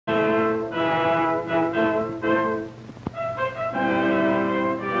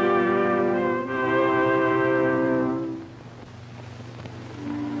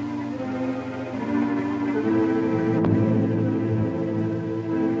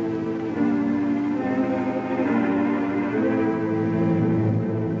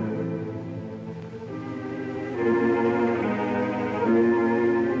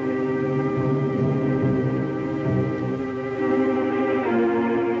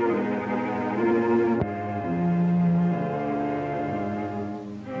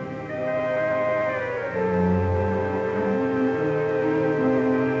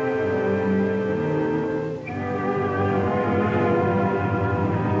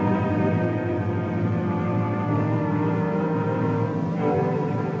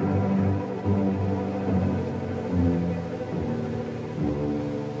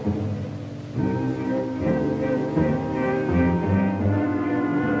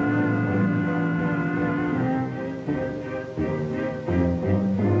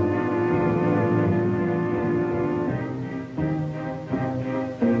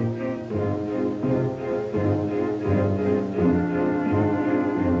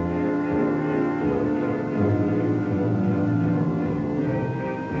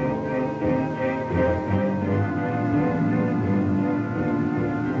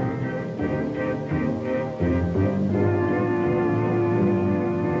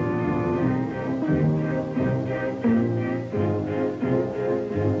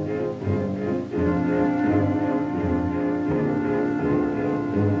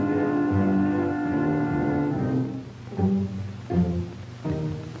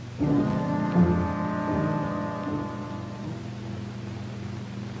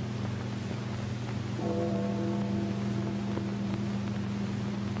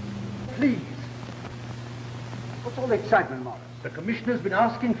the excitement, Morris? The commissioner's been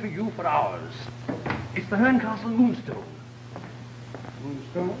asking for you for hours. It's the Herncastle Moonstone.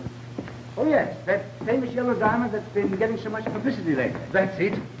 Moonstone? Oh, yes, that famous yellow diamond that's been getting so much publicity lately. That's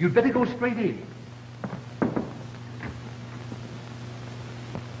it. You'd better go straight in.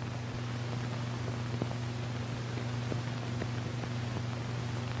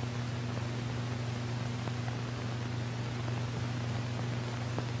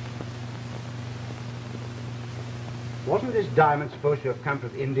 Wasn't this diamond supposed to have come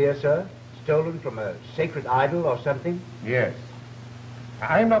from India, sir? Stolen from a sacred idol or something? Yes.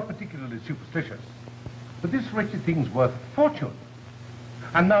 I'm not particularly superstitious, but this wretched thing's worth a fortune.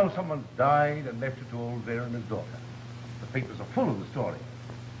 And now someone's died and left it to old Verena's daughter. The papers are full of the story.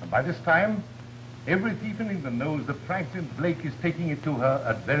 And by this time, every thief in England knows that Franklin Blake is taking it to her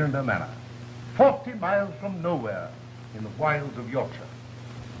at Verena Manor, 40 miles from nowhere in the wilds of Yorkshire.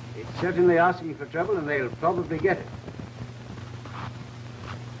 It's certainly asking for trouble, and they'll probably get it.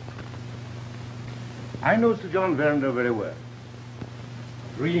 I know Sir John Verena very well.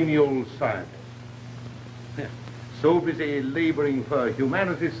 Dreamy old scientist. So busy laboring for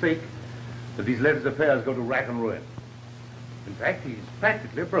humanity's sake that he's let his affairs go to rack and ruin. In fact, he's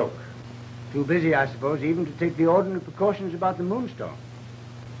practically broke. Too busy, I suppose, even to take the ordinary precautions about the Moonstone.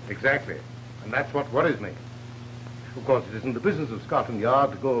 Exactly. And that's what worries me. Of course, it isn't the business of Scotland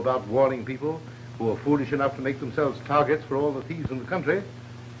Yard to go about warning people who are foolish enough to make themselves targets for all the thieves in the country.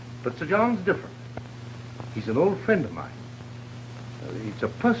 But Sir John's different. He's an old friend of mine. It's a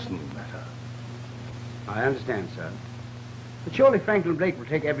personal matter. I understand, sir. But surely Franklin Blake will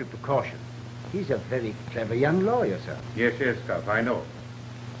take every precaution. He's a very clever young lawyer, sir. Yes, Gustav, I know.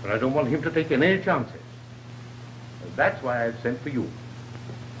 But I don't want him to take any chances. That's why I've sent for you.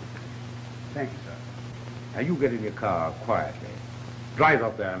 Thank you, sir. Now, you get in your car quietly. Drive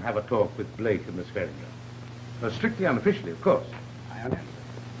up there and have a talk with Blake and Miss Ferringer. Strictly unofficially, of course. I understand.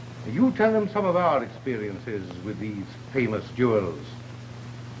 You tell them some of our experiences with these famous jewels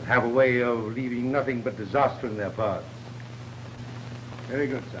that have a way of leaving nothing but disaster in their paths. Very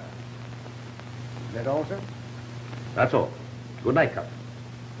good, sir. Is that all, sir? That's all. Good night, Captain.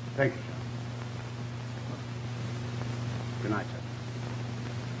 Thank you, sir. Good night, sir.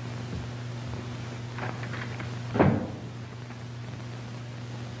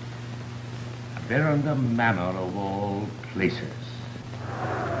 Verena Manor of all places.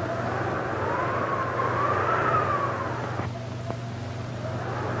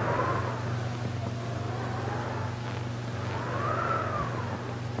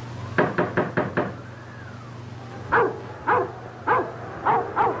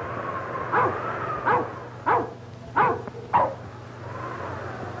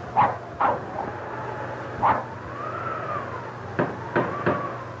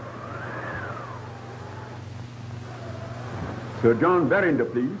 Sir John Verinder,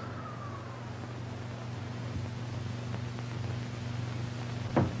 please.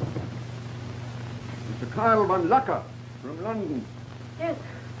 Mr. Kyle van Lacker from London. Yes.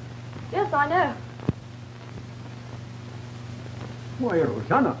 Yes, I know. Why,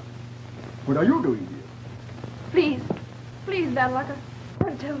 Rosanna, what are you doing here? Please. Please, Van Lucker.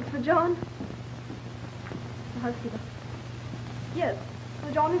 Don't tell Sir John. The housekeeper. Yes,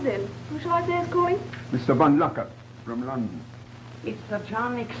 Sir John is in. Who shall I say is calling? Mr. Van Lacker from London. Is Sir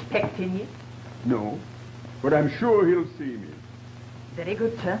John expecting you? No, but I'm sure he'll see me. Very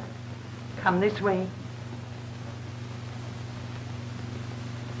good, sir. Come this way.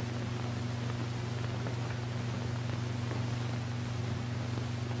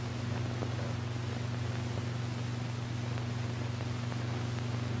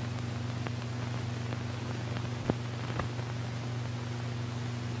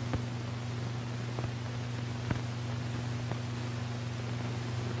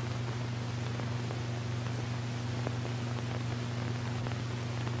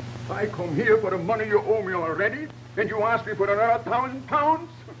 I come here for the money you owe me already, and you ask me for another £1,000?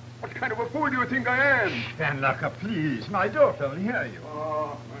 What kind of a fool do you think I am? Van Lacker, please. My daughter will hear you.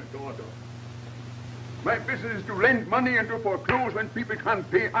 Ah, my daughter. My business is to lend money and to foreclose when people can't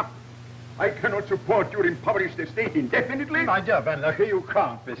pay up. I cannot support your impoverished estate indefinitely. My dear Van Lacker, you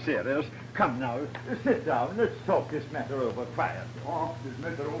can't be serious. Come now, sit down. Let's talk this matter over quietly. Talk this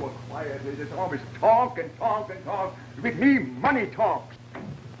matter over quietly. There's always talk and talk and talk. With me, money talks.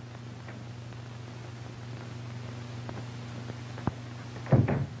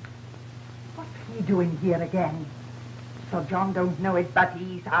 What's he doing here again? Sir John don't know it, but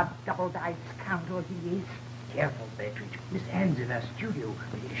he's a double-dyed scoundrel, he is. Careful, Beatrice. Miss Anne's in her studio.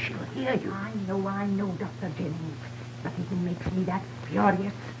 She'll hear you. I know, Dr. Jennings. But he makes me that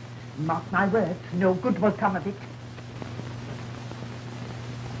furious. Mark my words, no good will come of it.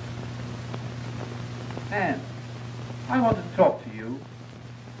 Anne, I want to talk to you.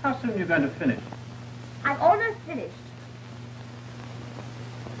 How soon are you going to finish? I'm almost finished.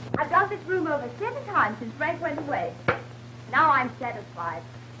 I've done this room over 7 times since Frank went away. Now I'm satisfied.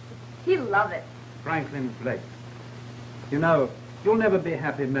 He'll love it. Franklin Blake. You know, you'll never be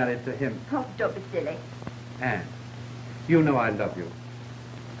happy married to him. Oh, don't be silly. Anne, you know I love you.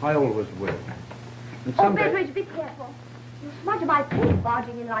 I always will. And Oh, someday... Betteridge, be careful. You smudge my paint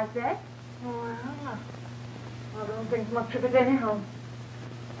barging in like that. Well, I don't think much of it anyhow.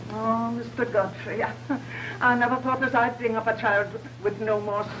 Oh, Mr. Godfrey, I never thought as I'd bring up a child with no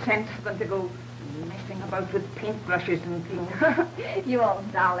more sense than to go messing about with paintbrushes and things. You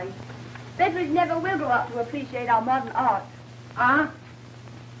old darling. Betteridge never will grow up to appreciate our modern art. Art?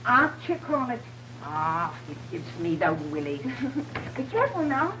 Art, you call it? Ah, it gives me the willies. Be careful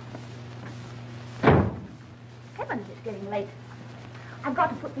now. Heavens, it's getting late. I've got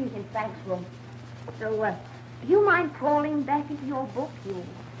to put these in Frank's room. So, do you mind crawling back into your book, you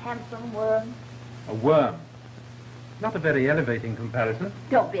handsome worm? A worm. Not a very elevating comparison.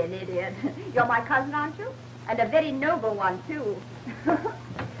 Don't be an idiot. You're my cousin, aren't you? And a very noble one, too.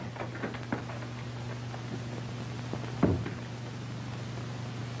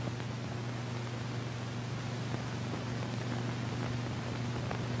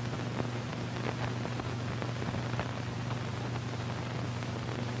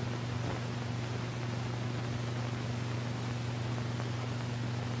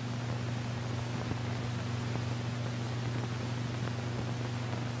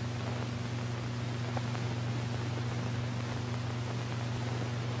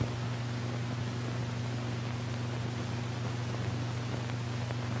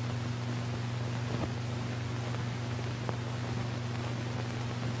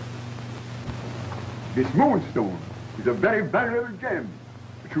 This Moonstone is a very valuable gem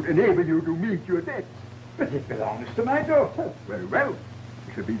which should enable you to meet your debts. But it belongs to my daughter. Very well.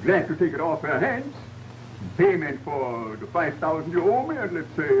 I shall be glad to take it off her hands. In payment for the 5,000 you owe me, and let's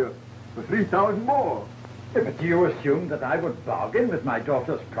say for 3,000 more. But do you assume that I would bargain with my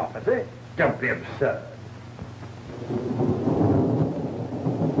daughter's property? Don't be absurd.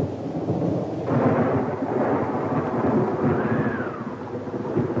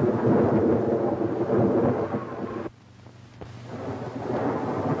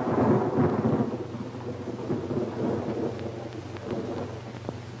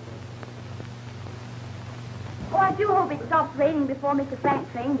 Raining before Mr.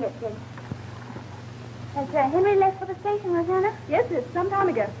 Frank's train gets in. Has Henry left for the station, Rosanna? Yes, it's some time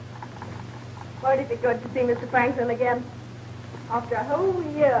ago. Won't it be good to see Mr. Franklin again? After a whole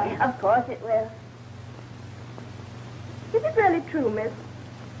year. Of course it will. Is it really true, miss,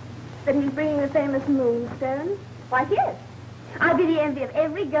 that he's bringing the famous Moonstone? Why, yes. I'll be the envy of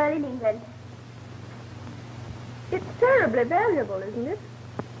every girl in England. It's terribly valuable, isn't it?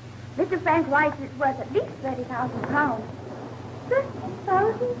 Mr. Frank writes it's worth at least £30,000.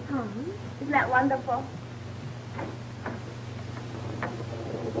 £30,000? Isn't that wonderful?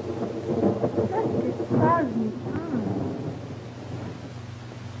 £30,000.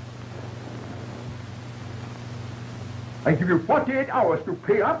 I give you 48 hours to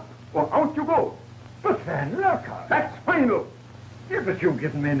pay up, or out you go. But then, look, That's final. yeah, but you've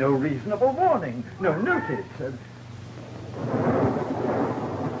given me no reasonable warning, no notice.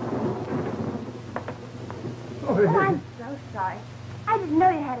 Oh, I'm so sorry. I didn't know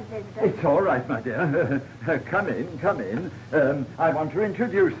you had a visitor. It's all right, my dear. Come in, come in. I want to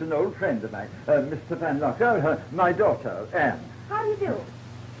introduce an old friend of mine, Mr. Van Locker, my daughter, Anne. How do you do?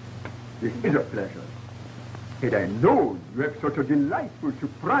 It is a pleasure. Had I known you have such a delightful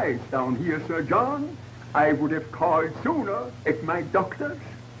surprise down here, Sir John, I would have called sooner at my doctor's.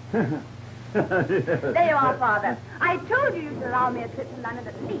 There you are, Father. I told you you'd allow me a trip to London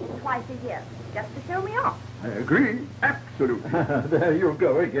at least twice a year, just to show me off. I agree, absolutely. There you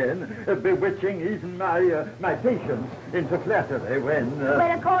go again, bewitching even my patience into flattery when...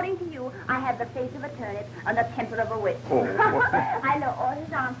 Well, according to you, I have the face of a turnip and the temper of a witch. Oh. I know all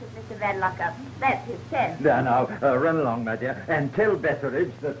his answers, Mr. Van Locker. That's his sense. There now, run along, my dear, and tell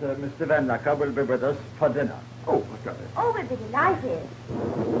Betteridge that Mr. Van Locker will be with us for dinner. Oh, what's that? Oh, we'll be delighted.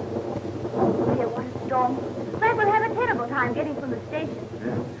 Oh, dear, what a storm. Frank will have a terrible time getting from the station.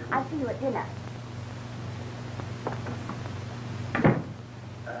 Yeah. I'll see you at dinner.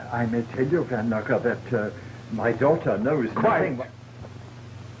 I may tell you, Van Locker, that my daughter knows Quiet. nothing...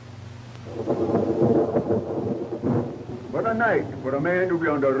 What a night for a man to be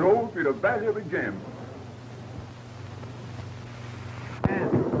on the road with a valuable gem. Anne,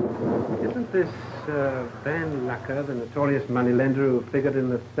 isn't this Mr. Van Lucker, the notorious moneylender who figured in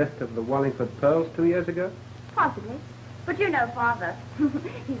the theft of the Wallingford pearls 2 years ago? Possibly. But you know Father.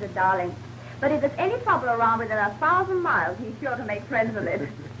 He's a darling. But if there's any trouble around within 1,000 miles, he's sure to make friends with it.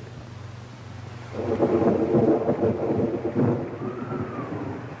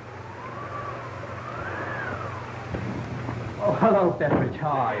 Oh, hello, Beveridge. How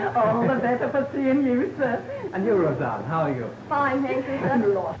are you? All the better for seeing you, sir. And you, Roseanne, how are you? Fine, thank you, sir.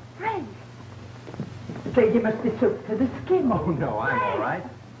 Lost. Friends. So you must be soaked to the skin. Oh, no, I'm all right.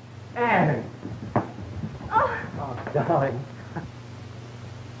 Anne! Oh, Oh, darling.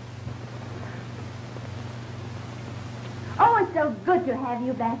 oh, it's so good to have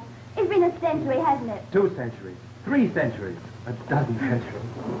you back. It's been a century, hasn't it? 2 centuries. 3 centuries. A dozen centuries.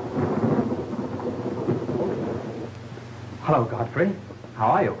 Hello, Godfrey. How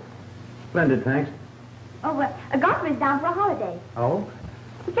are you? Splendid, thanks. Oh, Godfrey's down for a holiday. Oh?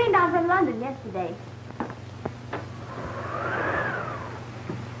 He came down from London yesterday.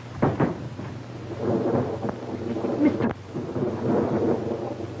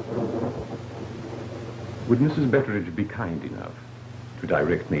 Would Mrs. Betteridge be kind enough to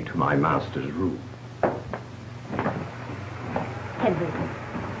direct me to my master's room? Henry,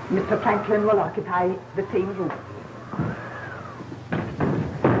 Mr. Franklin will occupy the same room.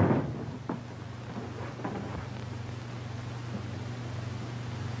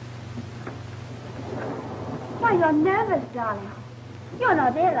 Why, you're nervous, darling. You're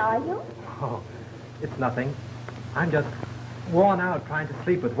not ill, are you? Oh, it's nothing. I'm just worn out trying to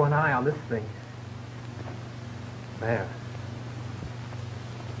sleep with one eye on this thing. There.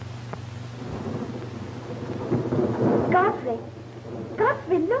 Godfrey.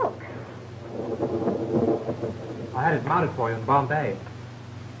 Godfrey, look. I had it mounted for you in Bombay.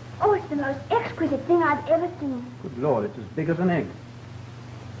 Oh, it's the most exquisite thing I've ever seen. Good Lord, it's as big as an egg.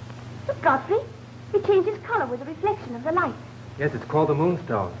 Look, Godfrey. It changes color with the reflection of the light. Yes, it's called the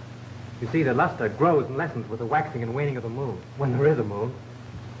Moonstone. You see, the luster grows and lessens with the waxing and waning of the moon, when there is a moon.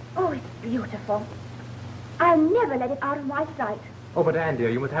 Oh, it's beautiful. I'll never let it out of my sight. Oh, but Anne, dear,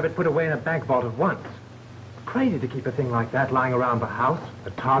 you must have it put away in a bank vault at once. It's crazy to keep a thing like that lying around the house,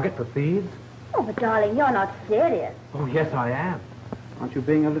 a target for thieves. Oh, but darling, you're not serious. Oh, yes, I am. Aren't you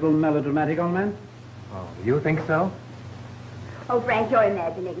being a little melodramatic, old man? Oh, you think so? Oh, Frank, you're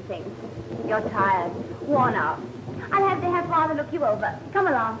imagining things. You're tired, worn out. I'll have to have Father look you over. Come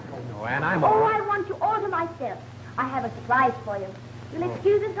along. Oh, no, Anne, I'm all Oh, right. I want you all to myself. I have a surprise for you. You'll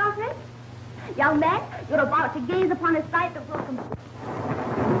excuse us, Godfrey? Young man, you're about to gaze upon a sight that will complete.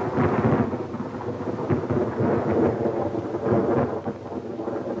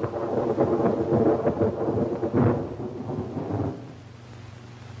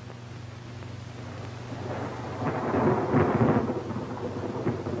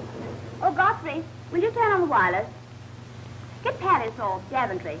 Oh, Godfrey, will you turn on the wireless? Get Paris or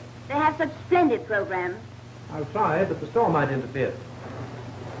Daventry. They have such splendid programs. I'll try, but the storm might interfere.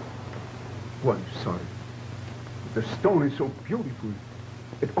 Oh, I'm sorry. The stone is so beautiful.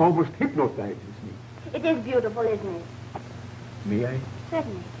 It almost hypnotizes me. It is beautiful, isn't it? May I?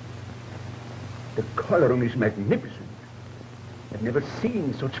 Certainly. The coloring is magnificent. I've never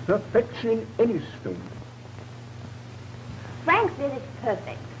seen such perfection in any stone. Frank says it's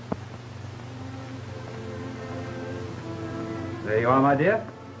perfect. There you are, my dear.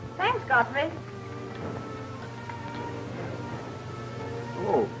 Thanks, Godfrey.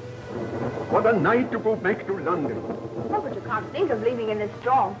 Oh, what a night to go back to London. Oh, but you can't think of leaving in this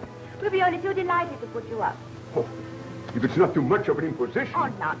storm. We'll be only too delighted to put you up. Oh, if it's not too much of an imposition. Oh,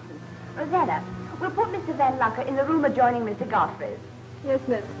 nonsense. Rosetta, we'll put Mr. Van Lucker in the room adjoining Mr. Godfrey's. Yes,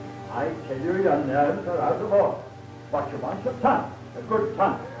 miss. I tell you, your nerves are out of order. What you want, a ton, a good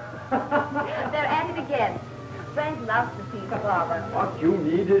ton. They're at it again. Frank loves to see Father. What you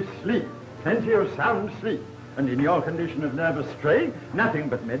need is sleep, plenty of sound sleep. And in your condition of nervous strain, nothing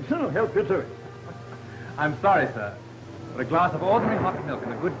but medicine will help you to it. I'm sorry, sir. But a glass of ordinary hot milk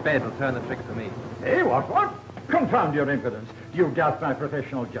and a good bed will turn the trick for me. Hey, what? Confound your impudence. Do you doubt my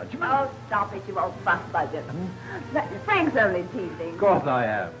professional judgment? Oh, stop it, you old fuss budget. Frank's only teasing. Of course I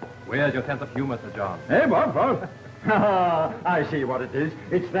am. Where's your sense of humor, Sir John? Hey, what? I see what it is.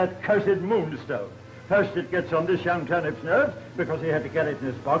 It's that cursed Moonstone. First it gets on this young turnip's nerves because he had to get it in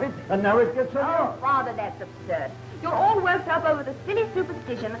his pocket, and now it gets on Oh, yours. Father, that's absurd. You're all worked up over the silly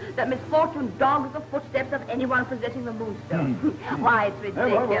superstition that misfortune dogs the footsteps of anyone possessing the Moonstone. Why, it's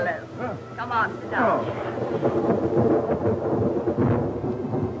ridiculous. Come on, sit down.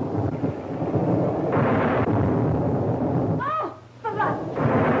 Oh, the light.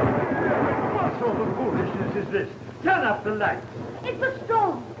 What sort of foolishness is this? Turn up the lights. It's the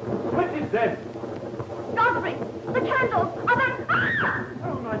storm. What is that?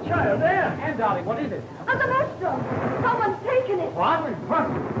 child, there. Anne, darling, what is it? Oh, the Moonstone! Someone's taken it! What?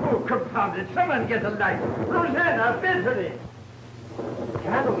 Oh, confound it. Someone get a light. Rosanna, Bethany.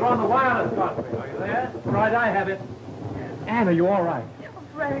 Candles are on the wireless, Godfrey. Are you there? Right, I have it. Anne, are you all right?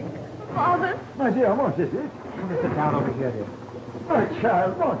 Frank, Father. My dear, what is it? Come and sit down over here, dear. My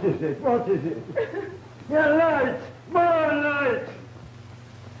child, what is it? What is it? Your lights! More lights!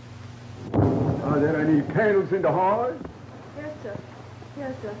 Are there any candles in the hall? Yes, sir.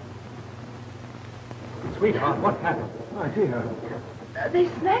 Yes, sir. Sweetheart, what happened? My dear. They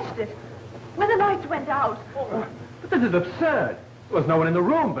smashed it. When the lights went out. Oh, but this is absurd. There was no one in the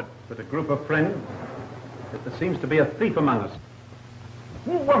room but a group of friends. But there seems to be a thief among us.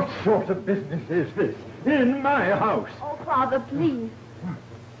 What sort of business is this? In my house? Oh, Father, please.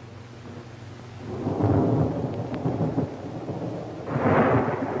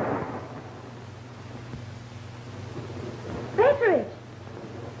 Betteridge!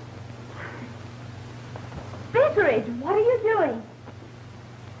 Betteridge, what are you doing?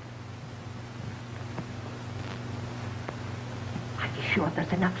 Are you sure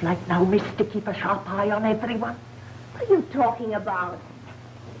there's enough light now, miss, to keep a sharp eye on everyone? What are you talking about?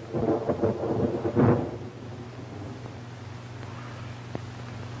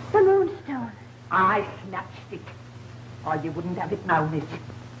 The Moonstone. I snatched it. Or you wouldn't have it now, miss.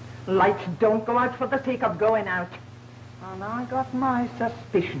 Lights don't go out for the sake of going out. And I got my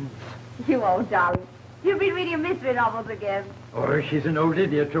suspicions. You old darling. You've been reading mystery novels again. Oh, she's an old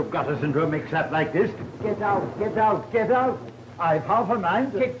idiot who got us into a mix-up like this. Get out, get out, get out. I've half a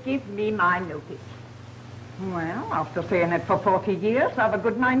mind To give me my notice. Well, after saying it for 40 years, I've a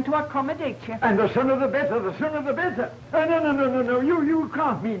good mind to accommodate you. And the sooner the better, the sooner the better. No, you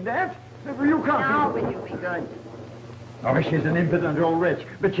can't mean that. You can't Now mean will you be good? Oh, she's an impudent old wretch,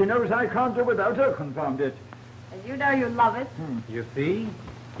 but she knows I can't do without her, confound it. And you know you love it. You see?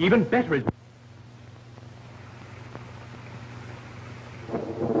 Even better is...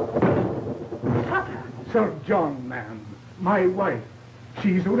 Sir John, ma'am, my wife.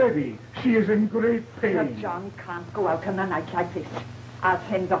 She's ready. She is in great pain. Sir John can't go out on a night like this. I'll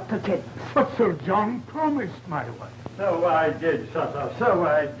send Dr. Jennings. But Sir John promised my wife. So I did, Sutter, so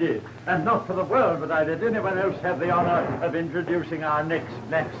I did. And not for the world would I let anyone else have the honor of introducing our next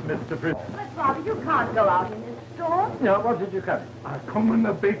blacksmith to Prince. But, Father, you can't go out in this storm. No, what did you come in? I come in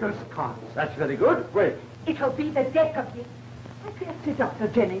the baker's cart. That's very good. Wait. It'll be the death of you. I dare say Dr.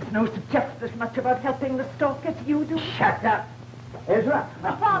 Jennings knows just as much about helping the stock as you do. Shut up. Ezra.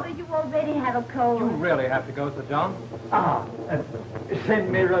 But, Father, you already have a cold. You really have to go, Sir John?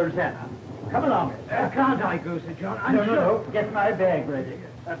 Send me Rosanna. Come along. Can't I go, Sir John? No. Get my bag ready.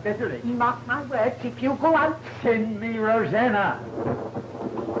 Bethany. Mark my words, if you go out... Send me Rosanna.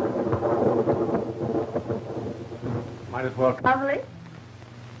 Might as well... Lovely.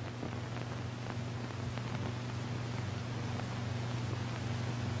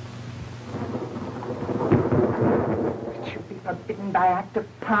 It should be forbidden by Act of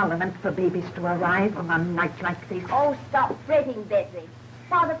Parliament for babies to arrive on a night like this. Oh, stop fretting, Betty.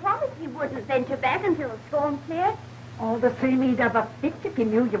 Father promised he wouldn't venture back until the storm cleared. All the same, he'd have a fit if he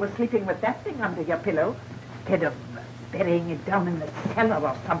knew you were sleeping with that thing under your pillow, instead of burying it down in the cellar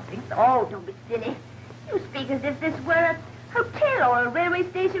or something. Oh, don't be silly. You speak as if this were a hotel or a railway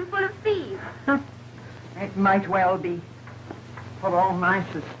station full of thieves. It might well be, for all my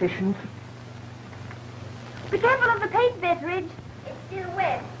suspicions. Be careful of the paint, Betteridge. It's still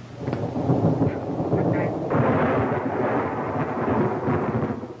wet.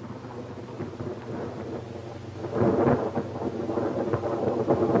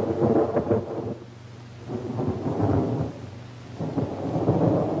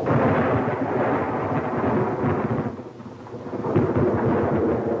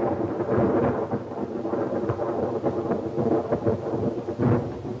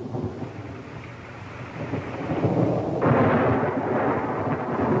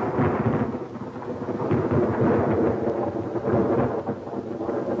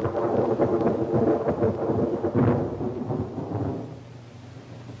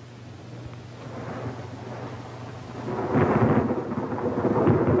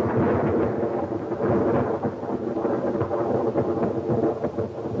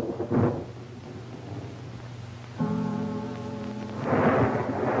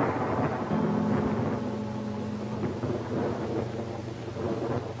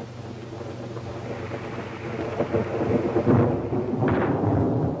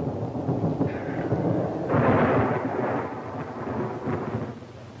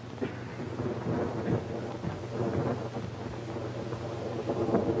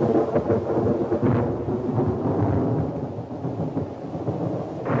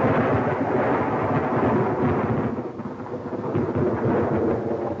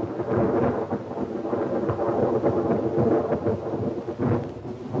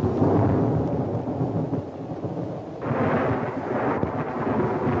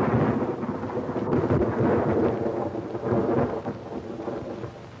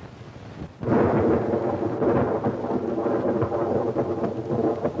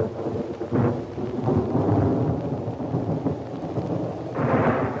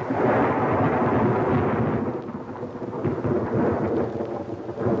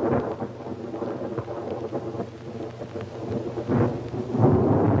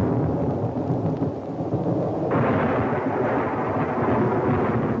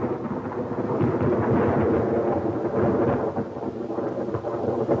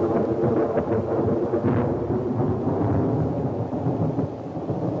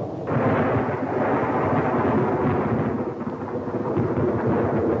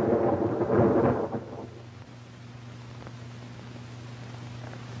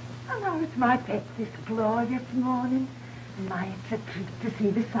 with my pet this glorious morning. My, it's a treat to see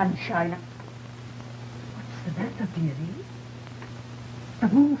the sunshine. What's the matter, dearie? The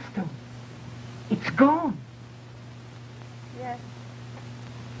Moonstone. It's gone. Yes.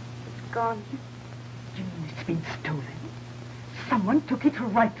 It's gone. You mean it's been stolen? Someone took it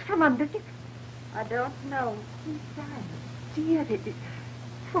right from under you? I don't know. Dear,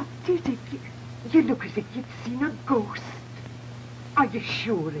 what is it? You look as if you'd seen a ghost. Are you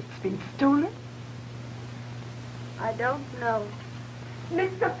sure it's been stolen? I don't know.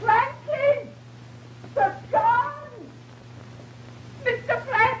 Mr. Franklin! Sir John! Mr.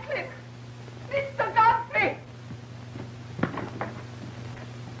 Franklin! Mr. Godfrey!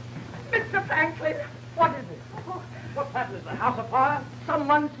 Mr. Franklin! What is it? What's happened? Is the house afire?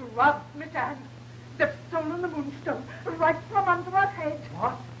 Someone's robbed Miss Anne. They've stolen the Moonstone right from under her head.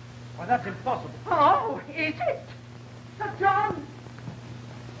 What? Why, that's impossible. Oh, is it? Sir John!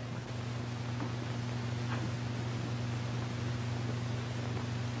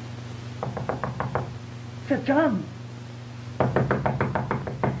 Sir John!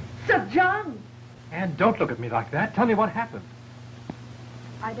 Sir John! Anne, don't look at me like that. Tell me what happened.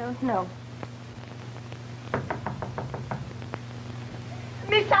 I don't know.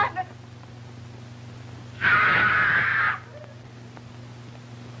 Miss Anne!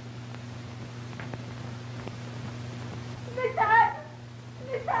 Miss Anne!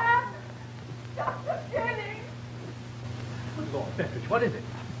 Miss Anne! Dr. Jennings! Lord Bettridge, what is it?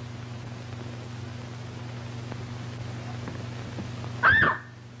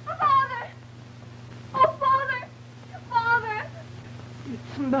 Father! Oh, Father! Father!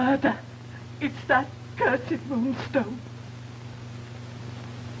 It's murder. It's that cursed Moonstone.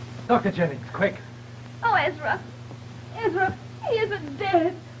 Dr. Jennings, quick. Oh, Ezra. Ezra, he isn't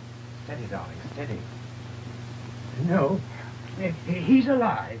dead. Steady, darling, steady. No, he's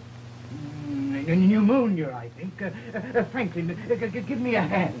alive. Pneumonia, I think. Franklin, give me a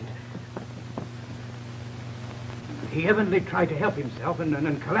hand. He evidently tried to help himself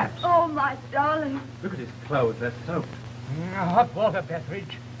and collapsed. Oh, my darling. Look at his clothes, they're soaked. Hot water,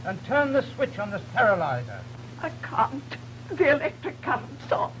 Bettridge, and turn the switch on the sterilizer. I can't. The electric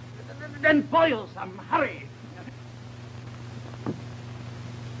current's off. Then boil some, hurry.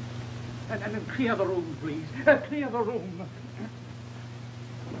 And clear the room, please. Clear the room.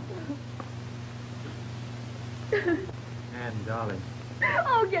 Anne, darling.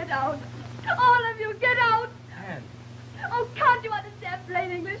 Oh, get out. All of you, get out. Anne. Oh, can't you understand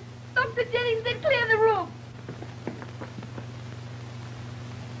plain English? Dr. Jennings said clear the room.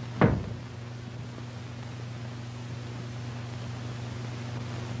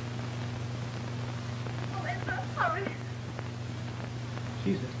 Oh, Ezra, hurry.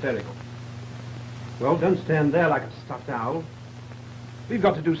 She's hysterical. Well, don't stand there like a stuffed owl. We've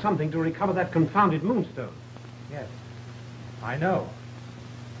got to do something to recover that confounded Moonstone. Yes, I know.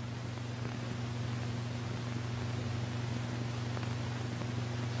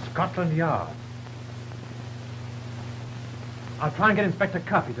 Scotland Yard. I'll try and get Inspector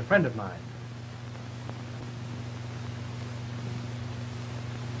Cuff. He's a friend of mine.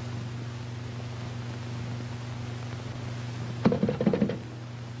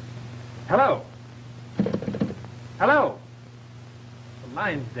 Hello. Hello. The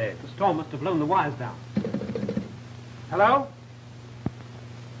line's dead. The storm must have blown the wires down. Hello?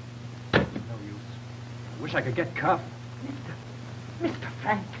 No use. I wish I could get Cuff. Mr.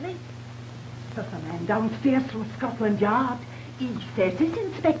 Franklin? There's a man downstairs from Scotland Yard. He says it's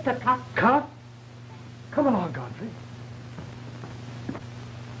Inspector Cuff. Cuff? Come along, Godfrey.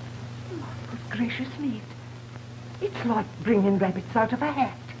 Oh, good gracious me. It's like bringing rabbits out of a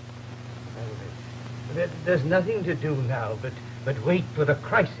hat. There's nothing to do now but wait for the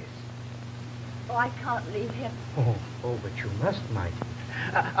crisis. Oh, I can't leave him. Oh, but you must, my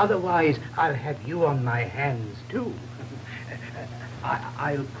dear. Otherwise, I'll have you on my hands, too.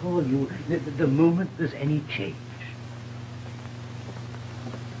 I'll call you the moment there's any change.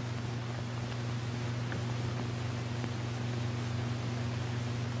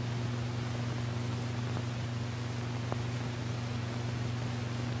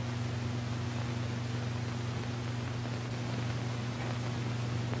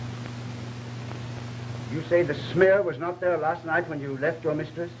 You say the smear was not there last night when you left your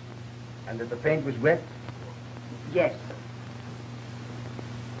mistress? And that the paint was wet? Yes.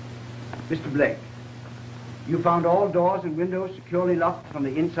 Mr. Blake, you found all doors and windows securely locked from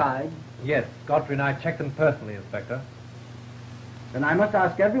the inside? Yes, Godfrey and I checked them personally, Inspector. Then I must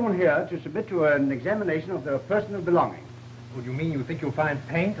ask everyone here to submit to an examination of their personal belongings. Would you mean you think you'll find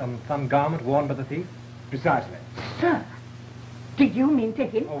paint on some garment worn by the thief? Precisely. Sir, Do you mean to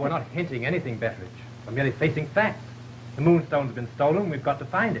hint? Oh, we're not hinting anything, Betteridge. We're merely facing facts. The Moonstone's been stolen. We've got to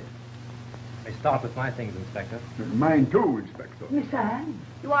find it. May start with my things, Inspector. Mine too, Inspector. Miss Anne?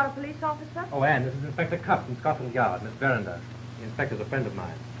 You are a police officer? Oh, Anne, this is Inspector Cuff from Scotland Yard, Miss Verinder. The inspector's a friend of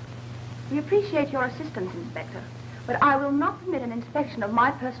mine. We appreciate your assistance, Inspector, but I will not permit an inspection of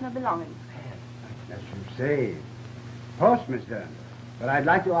my personal belongings. As you say. Of course, Miss Verinder. But I'd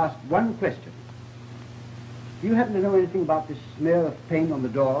like to ask one question. Do you happen to know anything about this smear of paint on the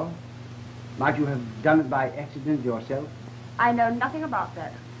door? Might you have done it by accident yourself? I know nothing about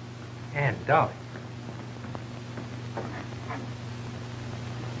that. Anne, darling.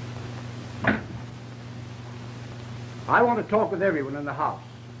 I want to talk with everyone in the house,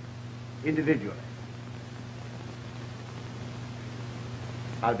 individually.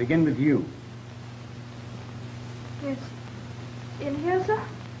 I'll begin with you. Yes. In here, sir?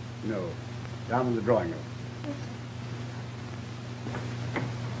 No, down in the drawing room. Yes.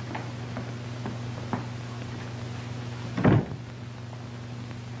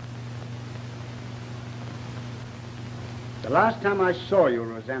 The last time I saw you,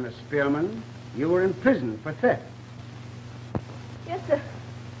 Rosanna Spearman, you were in prison for theft. Yes, sir.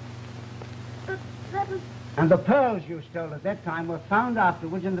 But that was... And the pearls you stole at that time were found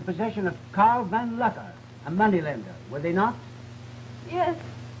afterwards in the possession of Carl Van Lucker, a moneylender, were they not? Yes.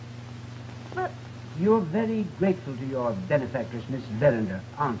 But... You're very grateful to your benefactress, Miss Verinder,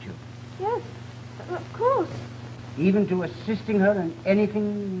 aren't you? Yes, of course. Even to assisting her in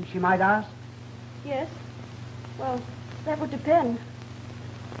anything she might ask? Yes. Well, that would depend.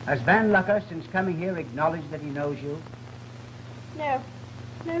 Has Van Lucker, since coming here, acknowledged that he knows you? No.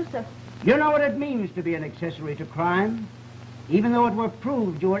 No, sir. You know what it means to be an accessory to crime? Even though it were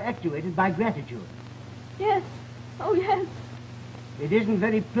proved you were actuated by gratitude. Yes. Oh, yes. It isn't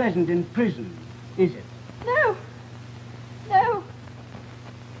very pleasant in prison, is it? No. No.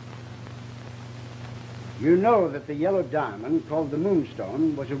 You know that the yellow diamond, called the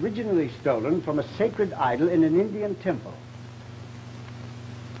Moonstone, was originally stolen from a sacred idol in an Indian temple.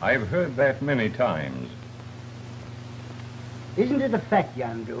 I've heard that many times. Isn't it a fact,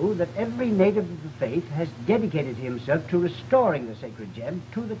 Yandu, that every native of the faith has dedicated himself to restoring the sacred gem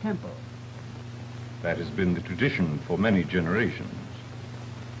to the temple? That has been the tradition for many generations.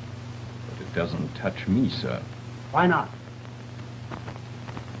 But it doesn't touch me, sir. Why not?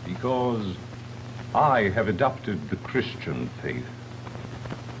 Because I have adopted the Christian faith.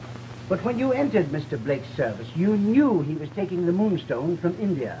 But when you entered Mr. Blake's service, you knew he was taking the Moonstone from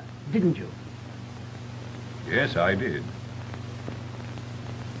India, didn't you? Yes, I did.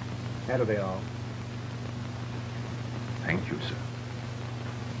 That'll be all. Thank you, sir.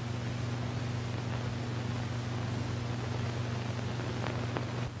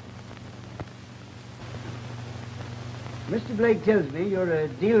 Mr. Blake tells me you're a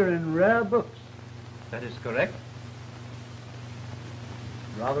dealer in rare books. That is correct.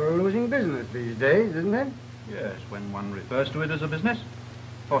 Rather a losing business these days, isn't it? Yes, when one refers to it as a business.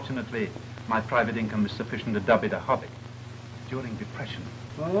 Fortunately, my private income is sufficient to dub it a hobby. During depression.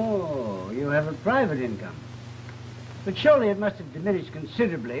 Oh, you have a private income. But surely it must have diminished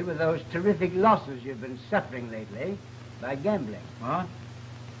considerably with those terrific losses you've been suffering lately by gambling. What?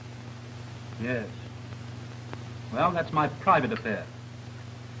 Yes. Well, that's my private affair,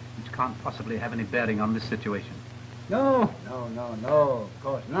 which can't possibly have any bearing on this situation. No, of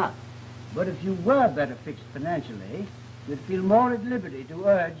course not. But if you were better fixed financially, you'd feel more at liberty to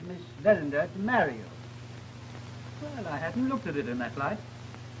urge Miss Verinder to marry you. Well, I hadn't looked at it in that light.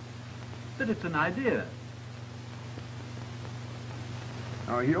 But it's an idea.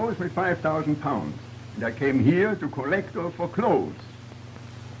 Now, he owes me £5,000, and I came here to collect her for clothes.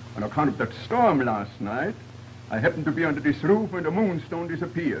 On account of that storm last night, I happened to be under this roof when the Moonstone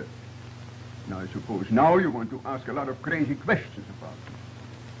disappeared. Now, I suppose now you want to ask a lot of crazy questions about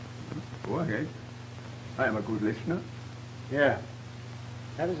me. Go ahead. I am a good listener. Yeah.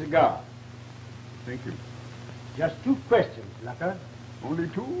 Have a cigar. Thank you. Just 2 questions, Lucker. Only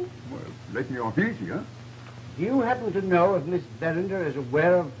 2? Well, let me off easy, huh? Do you happen to know if Miss Verinder is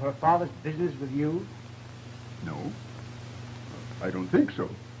aware of her father's business with you? No. I don't think so.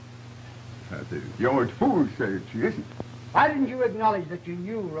 The old fool said she isn't. Why didn't you acknowledge that you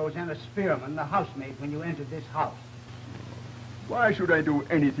knew Rosanna Spearman, the housemaid, when you entered this house? Why should I do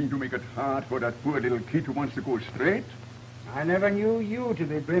anything to make it hard for that poor little kid who wants to go straight? I never knew you to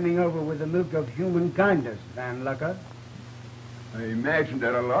be brimming over with the milk of human kindness, Van Lucker. I imagine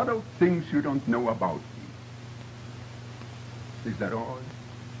there are a lot of things you don't know about me. Is that all?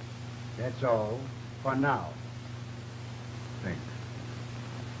 That's all, for now. Thanks.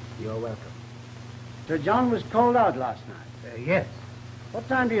 You're welcome. Sir John was called out last night. Yes. What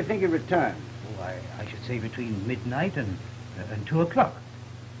time do you think he returned? Oh, I should say between midnight and 2 o'clock.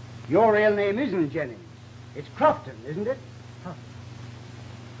 Your real name isn't Jennings. It's Crofton, isn't it?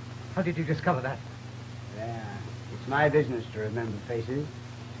 How did you discover that? Yeah, it's my business to remember faces.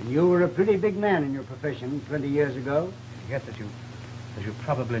 And you were a pretty big man in your profession 20 years ago. Yes, as you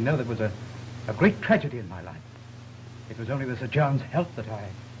probably know, there was a great tragedy in my life. It was only with Sir John's help that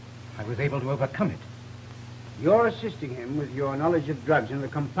I was able to overcome it. You're assisting him with your knowledge of drugs and the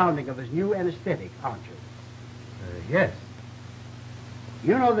compounding of his new anesthetic, aren't you? Yes.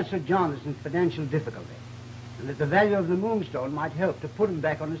 You know that Sir John is in financial difficulty, and that the value of the Moonstone might help to put him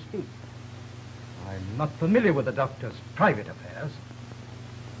back on his feet. I'm not familiar with the doctor's private affairs.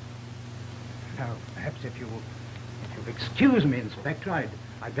 Now, perhaps if you'll excuse me, Inspector,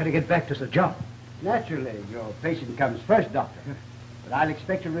 I'd better get back to Sir John. Naturally, your patient comes first, Doctor. But I'll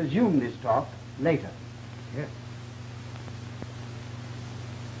expect to resume this talk later. Yes.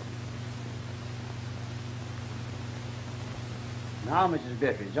 Now, Mrs.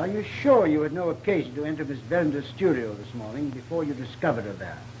 Bettridge, are you sure you had no occasion to enter Miss Verender's studio this morning before you discovered her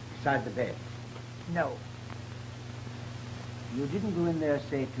there, beside the bed? No. You didn't go in there,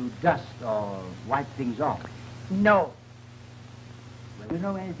 say, to dust or wipe things off? No. Well, do you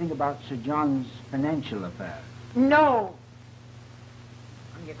know anything about Sir John's financial affair? No.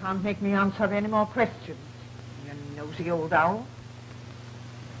 And you can't make me answer any more questions, you nosy old owl.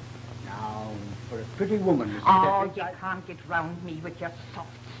 Now, for a pretty woman, Mrs. Oh, Bettridge, you can't get round me with your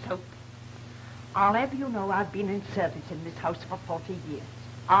soft soap. I'll have you know I've been in service in this house for 40 years.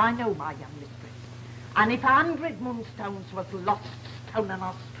 I know my young mistress. And if 100 Moonstones was lost, stolen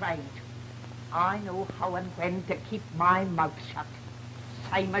or strayed, I know how and when to keep my mouth shut.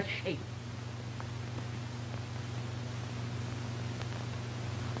 Same as she.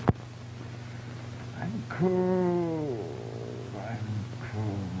 I'm cool. I'm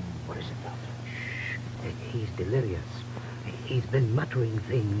cool. What is it, Doctor? Shh. He's delirious. He's been muttering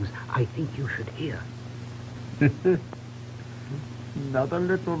things I think you should hear. Another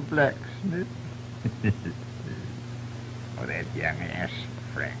little blacksmith. Oh, that young ass,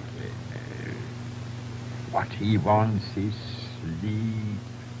 Franklin. What he wants is sleep.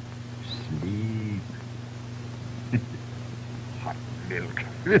 Sleep. Hot milk.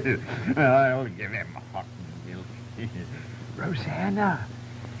 I'll give him hot milk. Rosanna.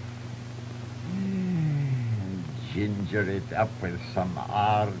 Ginger it up with some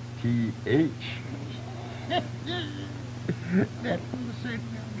RTH. That'll sing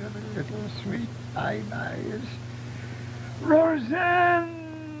under the little sweet eyes. Rosanna!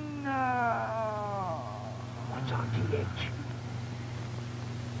 What's RTH?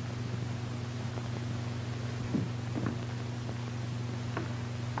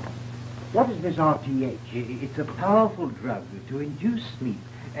 what is this RTH? It's a powerful drug to induce sleep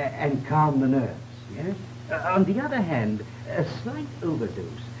and calm the nerves. Yes? On the other hand, a slight overdose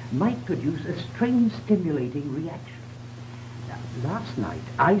might produce a strange stimulating reaction. Now, last night,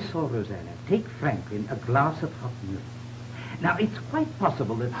 I saw Rosanna take Franklin a glass of hot milk. Now, it's quite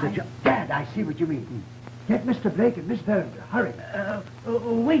possible that Sir John... Dad, I see what you mean. Get Mr. Blake and Miss Verinder. Hurry.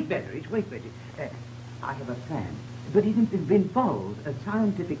 Wait, Betteridge, wait, Betteridge. I have a plan, but it involves a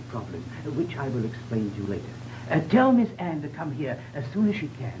scientific problem, which I will explain to you later. Tell Miss Anne to come here as soon as she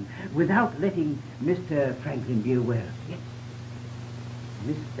can, without letting Mr. Franklin be aware of it. Yes.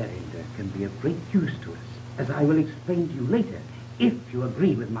 Miss Verinder can be of great use to us, as I will explain to you later, if you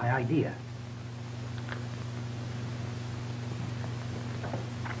agree with my idea.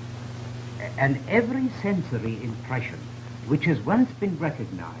 And every sensory impression which has once been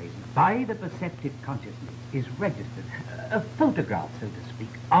recognized by the perceptive consciousness is registered, a photograph, so to speak,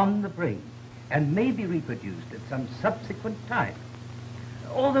 on the brain, and may be reproduced at some subsequent time.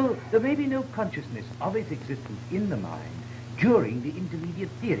 Although there may be no consciousness of its existence in the mind during the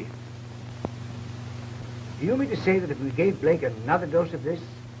intermediate period. Do you mean to say that if we gave Blake another dose of this,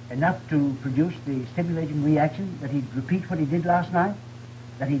 enough to produce the stimulating reaction, that he'd repeat what he did last night?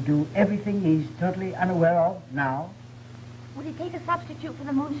 That he'd do everything he's totally unaware of now? Would he take a substitute for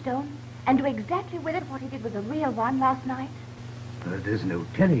the Moonstone and do exactly with it what he did with the real one last night? There's no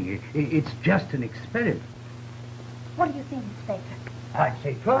telling. It's just an experiment. What do you think, Inspector? I'd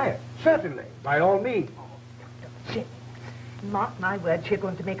say try it. Certainly. By all means. Jennings, mark my words, you're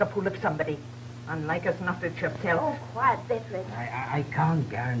going to make a fool of somebody. Unlike us not it yourself. Oh, quiet, Betteridge. I can't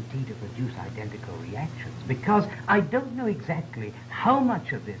guarantee to produce identical reactions because I don't know exactly how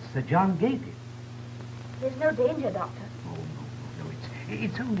much of this Sir John gave him. There's no danger, Doctor. Oh, no.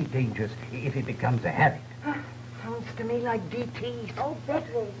 It's only dangerous if it becomes a habit. Sounds to me like DT. Oh,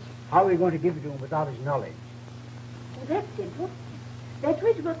 Betteridge. How are we going to give it to him without his knowledge? Well, that's simple.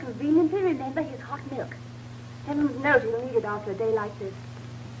 Betteridge will conveniently remember his hot milk. Heavens knows he'll need it after a day like this.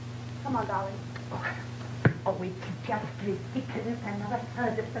 Come on, darling. Oh, it's just ridiculous. I never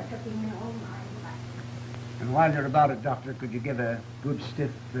heard of such a thing in all my life. And while you're about it, Doctor, could you give a good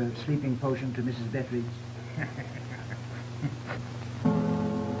stiff sleeping potion to Mrs. Betteridge?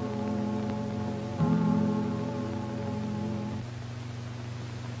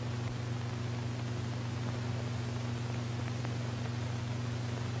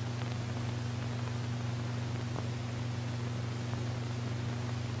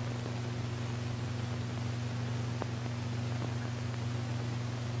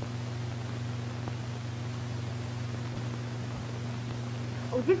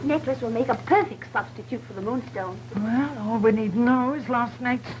 Oh, this necklace will make a perfect substitute for the Moonstone. Well, all we need now is last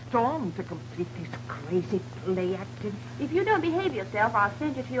night's storm to complete this crazy play acting. If you don't behave yourself, I'll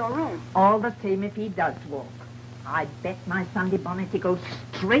send you to your room. All the same if he does walk. I bet my Sunday bonnet he goes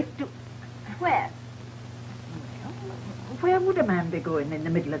straight to... Where? Well, where would a man be going in the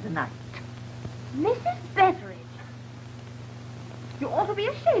middle of the night? Mrs. Betteridge. You ought to be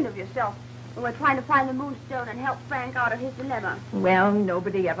ashamed of yourself when we're trying to find the Moonstone and help Frank out of his dilemma. Well,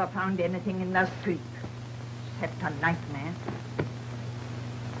 nobody ever found anything in their sleep, except a nightmare.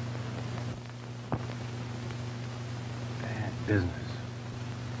 Bad business.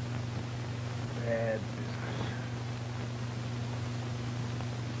 Bad business.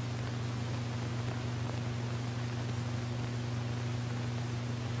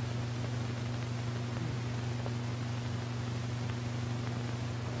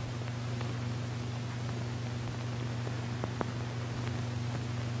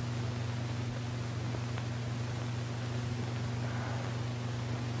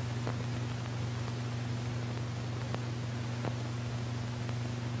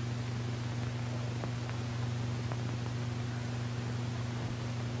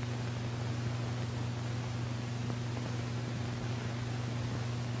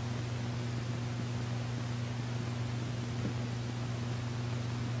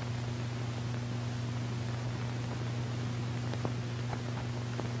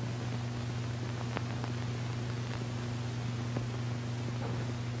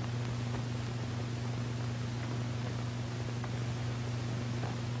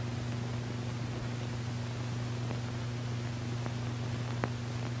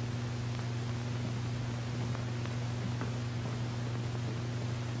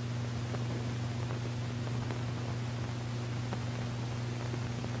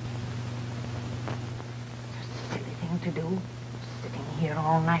 To do, sitting here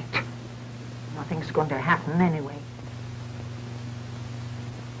all night. Nothing's going to happen anyway.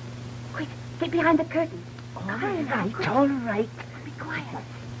 Quick, get behind the curtain. All right, all right. Be quiet.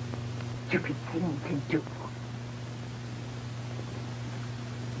 Stupid thing to do.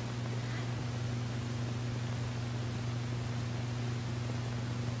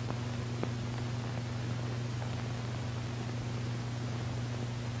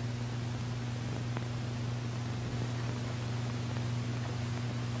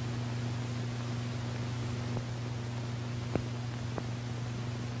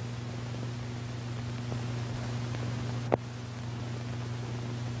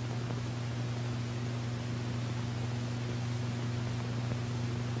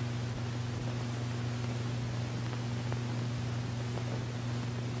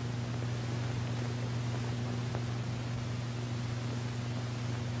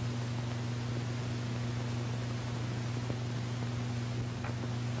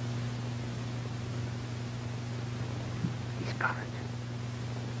 Got it.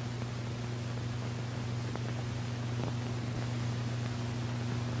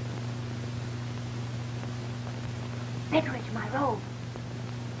 Betteridge, my robe.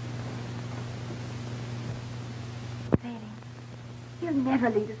 Failing. He'll never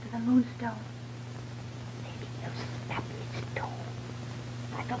lead us to the Moonstone. Maybe he'll snap his toe.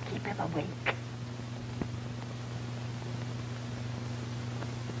 That'll keep him awake.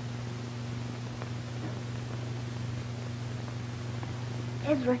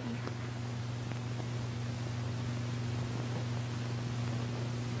 Ezra here.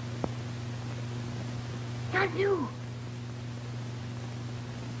 Not you.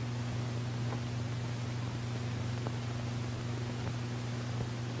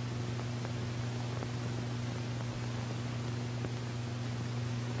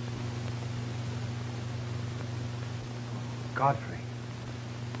 Godfrey.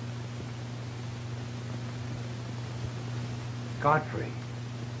 Godfrey.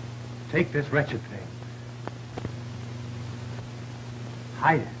 Take this wretched thing.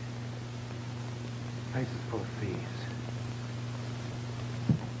 Hide it. Place is full of thieves.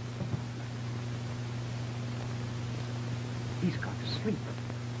 He's gone to sleep.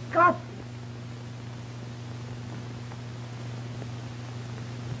 God.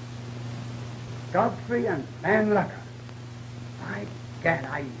 Godfrey and Van Lucker. My gad,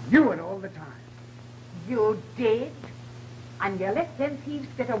 I knew it all the time. You did? And you let them thieves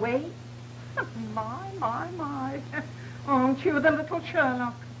get away? My. Aren't you the little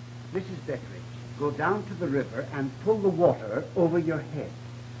Sherlock? Mrs. Betteridge, go down to the river and pull the water over your head.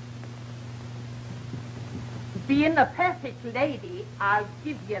 Being a perfect lady, I'll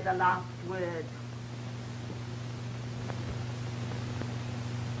give you the last word.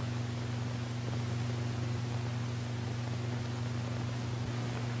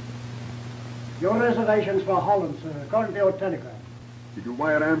 Your reservations for Holland, sir, according to your telegram. Did you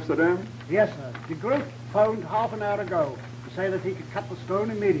wire Amsterdam? Yes, sir. De Groot phoned half an hour ago to say that he could cut the stone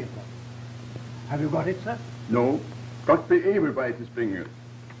immediately. Have you got it, sir? No. Godfrey Abelweit is bringing it.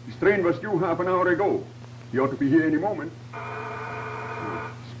 His train was due half an hour ago. He ought to be here any moment.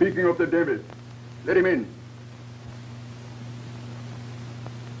 Speaking of the devil, let him in.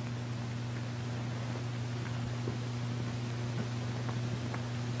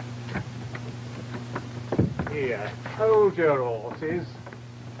 Here, hold your horses.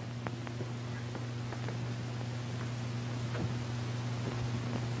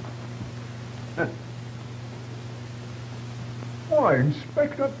 Why,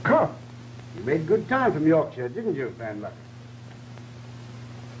 Inspector Cuff. You made good time from Yorkshire, didn't you, Van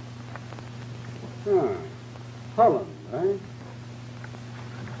Lucker? Holland, eh?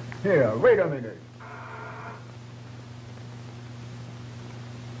 Here, wait a minute.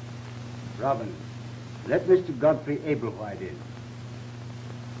 Robin, let Mr. Godfrey Abelweit in.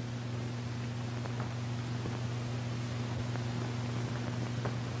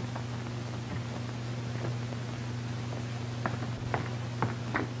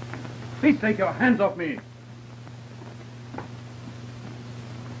 Please take your hands off me.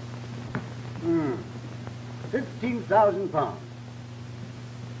 15,000 pounds.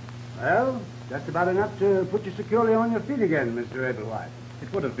 Well, just about enough to put you securely on your feet again, Mr. Abelweit.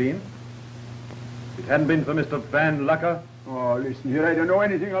 It would have been. If it hadn't been for Mr. Van Lucker. Oh, listen here, I don't know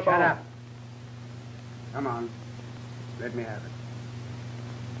anything about... Shut up. Come on. Let me have it.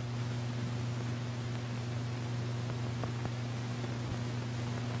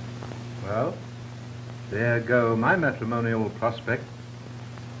 Well, there go my matrimonial prospects.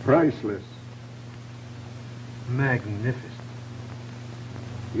 Priceless. Magnificent.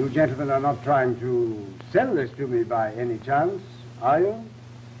 You gentlemen are not trying to sell this to me by any chance, are you?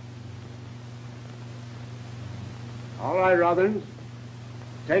 All right, Robbins.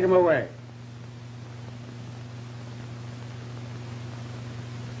 Take him away.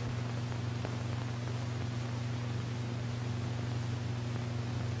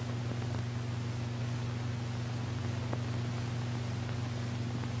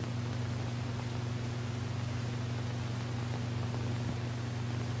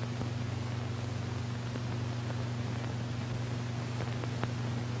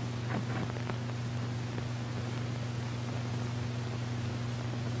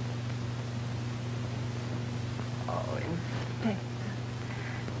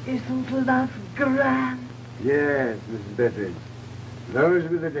 Isn't that grand? Yes, Mrs. Betteridge. Those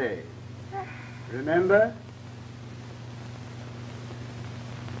were the days. Remember?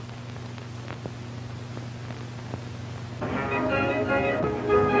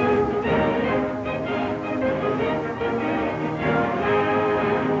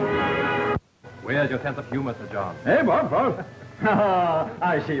 Where's your sense of humor, Sir John? Eh, what?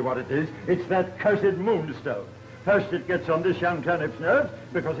 I see what it is. It's that cursed Moonstone. First it gets on this young turnip's nerves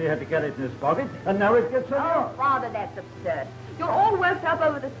because he had to get it in his pocket, and now it gets on... Oh, Father, that's absurd. You're all worked up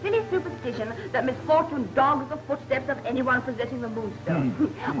over the silly superstition that misfortune dogs the footsteps of anyone possessing the Moonstone.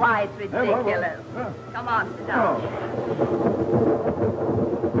 Why, it's ridiculous. Come on, sit down.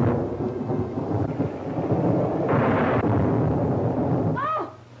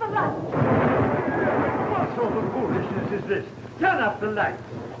 Oh, the light! What sort of foolishness is this? Turn up the lights.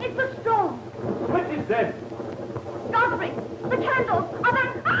 It's a storm. What is that? Godfrey, the candles are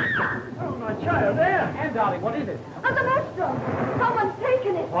back. Ah! Oh, my child, there. And, darling, what is it? The Moonstone. Someone's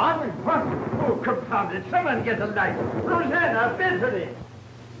taken it. What? Oh, confound it. Someone get a light. Rosanna, Bethany.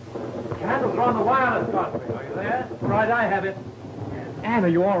 Candles are on the wireless, Godfrey. Are you there? Right, I have it. Anne, are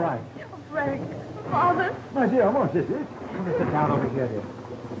you all right? Frank, Father. My dear, what is it? Come and sit down over here, dear.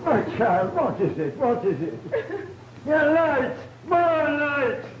 My child, what is it? What is it? Your light! More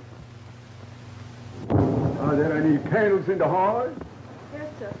light! Are there any candles in the hall?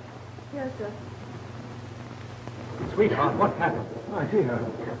 sir. Yes, sir. Sweetheart, what happened? My dear.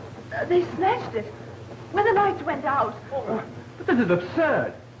 They snatched it when the lights went out. Oh, but this is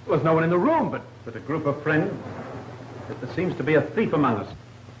absurd. There was no one in the room but a group of friends. Yet there seems to be a thief among us.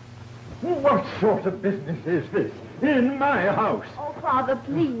 What sort of business is this? In my house? Oh, Father,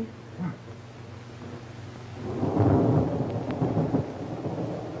 please.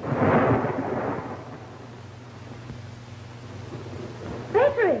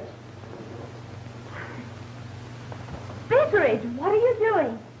 Betteridge! Betteridge, what are you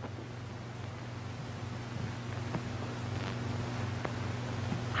doing?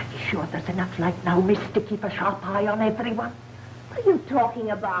 Are you sure there's enough light now, miss, to keep a sharp eye on everyone? What are you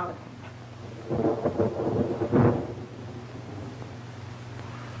talking about?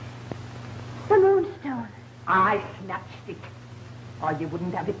 The Moonstone. I snatched it. Or you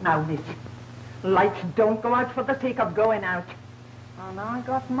wouldn't have it now, miss. Lights don't go out for the sake of going out. And I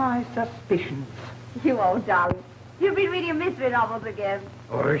got my suspicions. You old darling. You've been reading mystery novels again.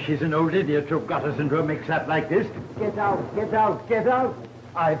 Oh, she's an old idiot who got us into a mix-up like this. Get out, get out, get out.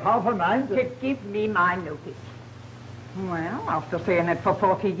 I've half a mind to give me my notice. Well, after saying it for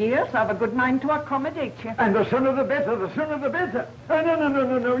 40 years, I've a good mind to accommodate you. And the sooner the better, the sooner the better.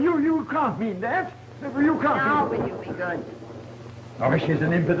 No, you can't mean that. You can't Now mean will you be good? Oh, she's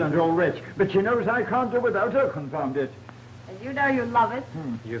an impudent old wretch, but she knows I can't do without her, confound it. And you know you love it.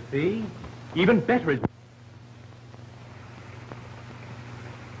 You see? Even Betteridge.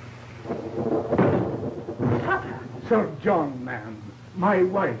 Sir John, ma'am, my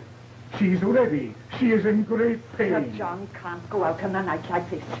wife. She's ready. She is in great pain. Sir John can't go out on a night like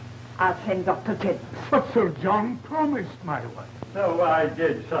this. I'll send Dr. Jennings. But Sir John promised my wife. So I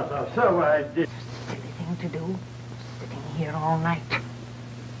did, Sutter, so I did. Silly thing to do, sitting here all night.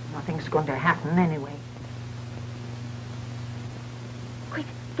 Nothing's going to happen anyway. Quick,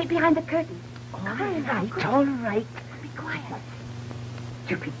 get behind the curtain. All right. Be quiet.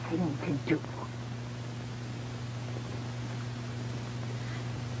 Stupid thing to do.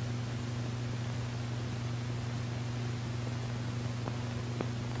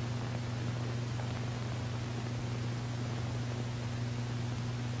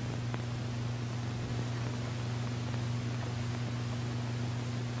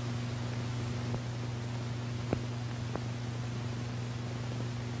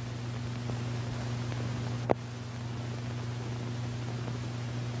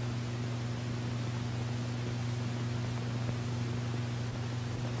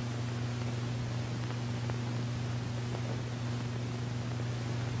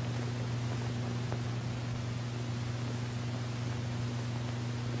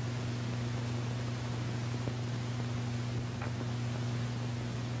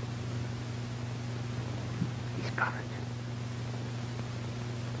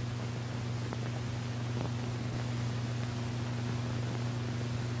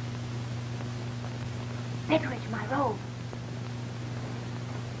 Betteridge, my robe.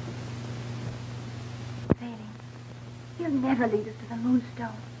 Failing. He'll never lead us to the Moonstone.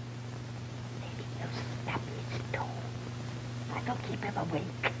 Maybe he'll snap his toe. That'll keep him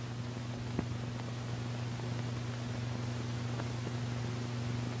awake.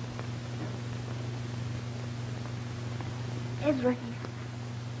 Ezra here.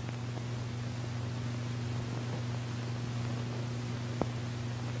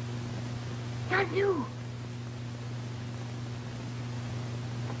 I knew.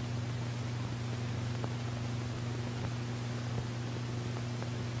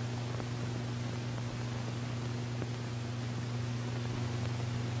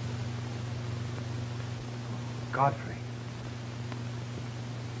 Godfrey.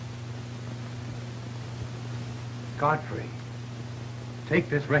 Godfrey, take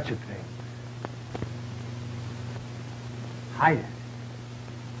this wretched thing. Hide it.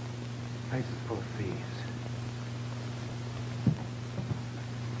 Place is full of thieves.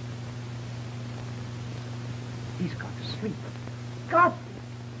 He's gone to sleep. Godfrey.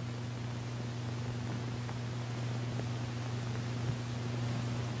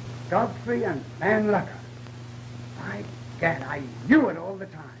 Godfrey and Man Lucker. By gad, I knew it all the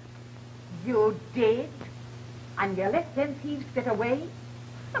time. You did? And you let them thieves get away?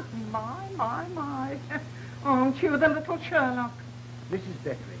 My. Aren't you the little Sherlock? Mrs.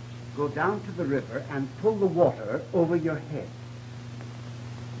 Betteridge, go down to the river and pull the water over your head.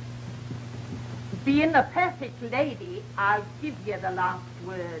 Being a perfect lady, I'll give you the last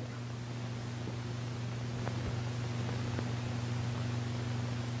word.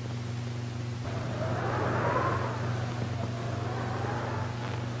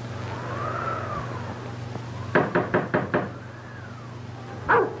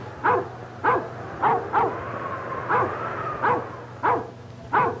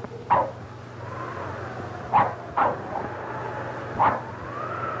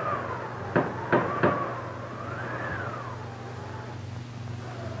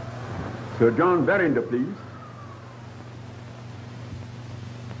 Sir John Verinder, please.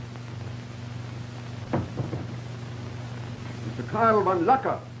 Mr. Karl von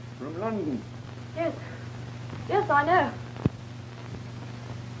Lucker from London. Yes. Yes, I know.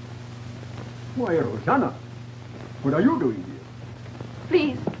 Why, Rosanna, what are you doing here?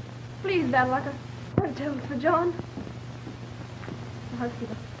 Please. Please, Van Lucker. Don't tell Sir John. The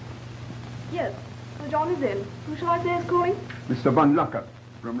housekeeper. Yes, Sir John is in. Who shall I say is calling? Mr. von Lucker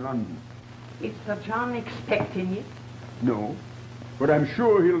from London. Is Sir John expecting you? No, but I'm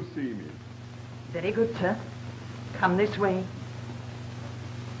sure he'll see me. Very good, sir. Come this way.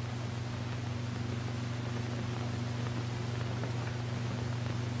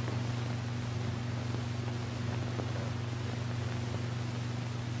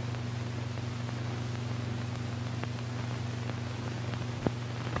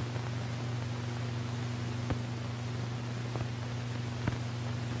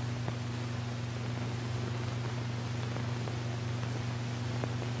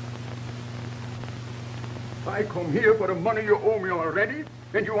 I come here for the money you owe me already,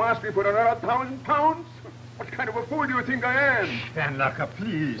 and you ask me for another £1,000? What kind of a fool do you think I am? Van Lucker,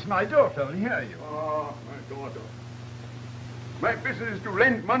 please. My daughter will hear you. Ah, my daughter. My business is to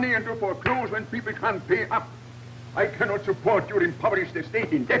lend money and to foreclose when people can't pay up. I cannot support your impoverished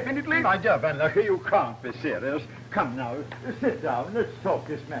estate indefinitely. My dear Van Lucker, you can't be serious. Come now, sit down. Let's talk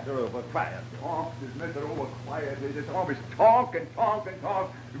this matter over quietly. Talk this matter over quietly. There's always talk and talk and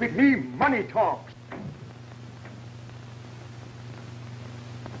talk. With me, money talks.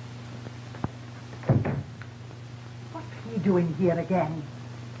 What's he doing here again?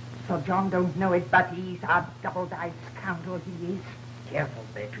 Sir John don't know it, but he's a double-dyed scoundrel, he is. Careful,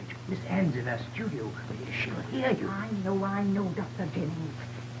 Beatrice. Miss Anne's in her studio. She'll hear you. I know, Dr. Jennings.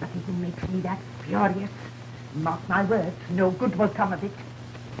 Nothing makes me that furious. Mark my words, no good will come of it.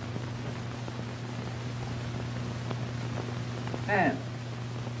 Anne,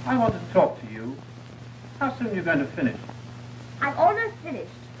 I want to talk to you. How soon are you going to finish? I'm almost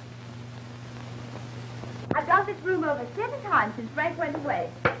finished. I've done this room over 7 times since Frank went away.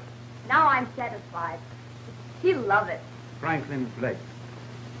 Now I'm satisfied. He'll love it. Franklin Blake.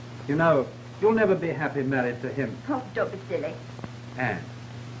 You know, you'll never be happy married to him. Oh, don't be silly. Anne,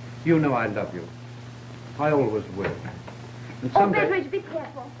 you know I love you. I always will. And Oh, someday... Betteridge, be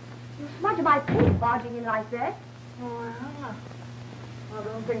careful. You smudge my paint barging in like that. Well, I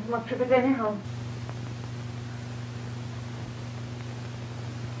don't think much of it anyhow.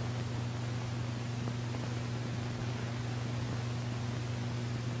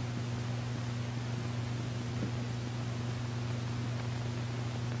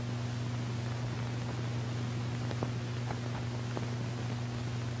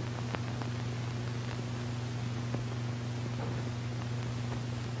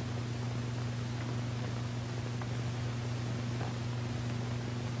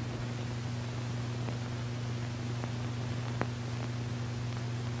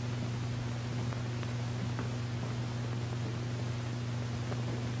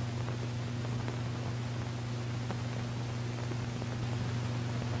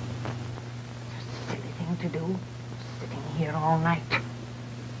 To do, sitting here all night.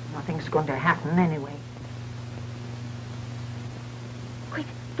 Nothing's going to happen anyway. Quick,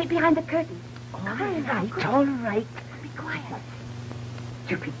 get behind the curtain. All right. Be quiet.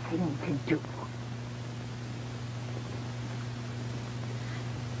 Stupid thing to do.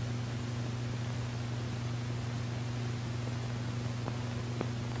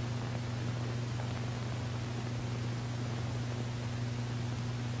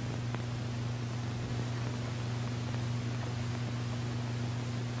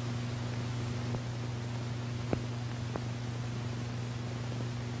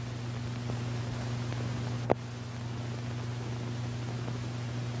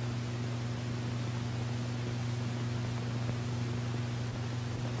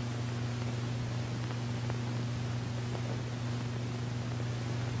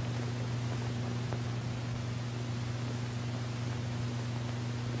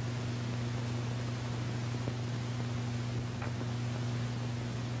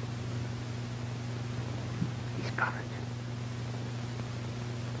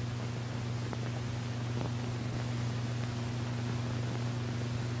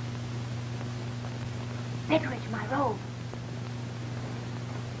 Betteridge, my robe.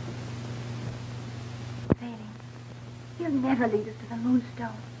 Failing. He'll never lead us to the Moonstone.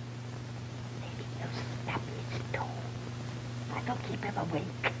 Maybe he'll snap his toe. That'll keep him awake.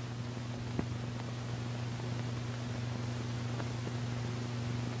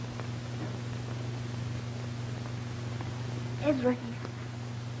 Ezra,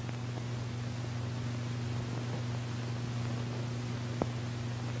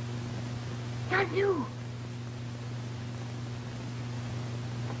 can't you?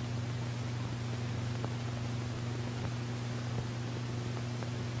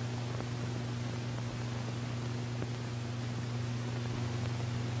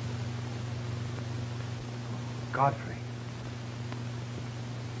 Godfrey.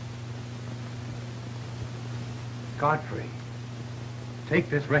 Godfrey, take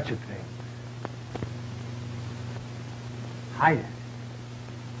this wretched thing. Hide it.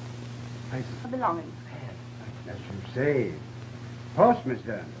 Places. Belongings. As you say. Of course, Miss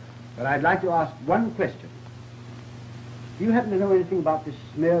Dern. But I'd like to ask one question. Do you happen to know anything about this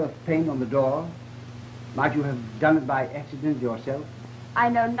smear of paint on the door? Might you have done it by accident yourself? I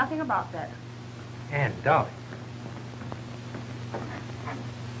know nothing about that. Anne, darling.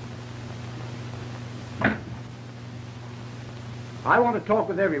 I want to talk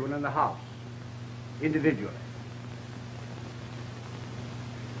with everyone in the house, individually.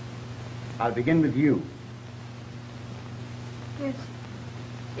 I'll begin with you. Yes.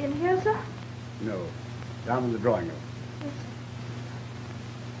 In here, sir? No, down in the drawing room. Yes.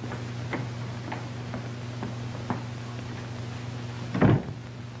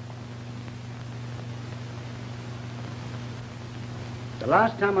 The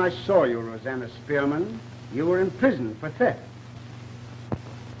last time I saw you, Rosanna Spearman, you were in prison for theft.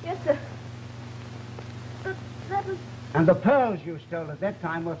 Yes, sir. But that was... And the pearls you stole at that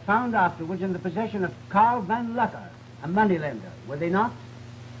time were found afterwards in the possession of Carl Van Lucker, a moneylender, were they not?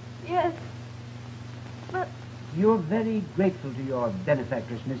 Yes. But... You're very grateful to your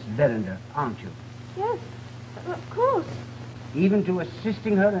benefactress, Miss Verinder, aren't you? Yes, of course. Even to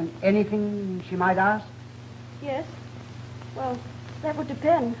assisting her in anything she might ask? Yes. Well, that would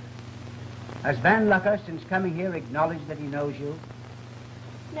depend. Has Van Lucker, since coming here, acknowledged that he knows you?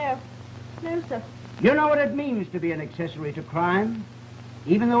 No. No, sir. You know what it means to be an accessory to crime?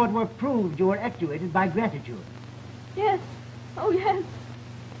 Even though it were proved you were actuated by gratitude. Yes. Oh, yes.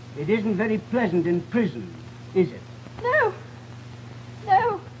 It isn't very pleasant in prison, is it? No.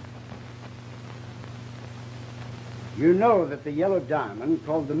 No. You know that the yellow diamond,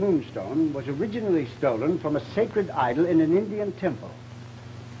 called the Moonstone, was originally stolen from a sacred idol in an Indian temple.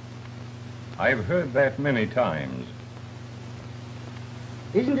 I've heard that many times.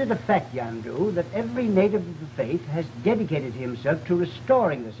 Isn't it a fact, Yandu, that every native of the faith has dedicated himself to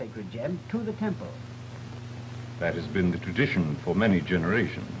restoring the sacred gem to the temple? That has been the tradition for many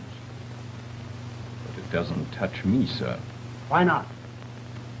generations. But it doesn't touch me, sir. Why not?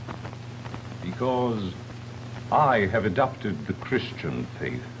 Because I have adopted the Christian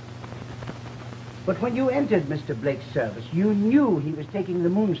faith. But when you entered Mr. Blake's service, you knew he was taking the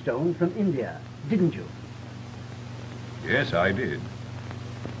Moonstone from India, didn't you? Yes, I did.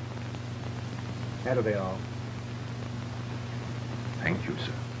 That'll be all. Thank you,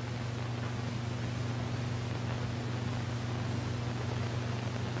 sir.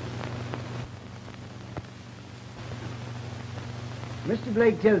 Mr.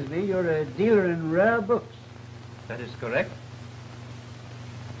 Blake tells me you're a dealer in rare books. That is correct.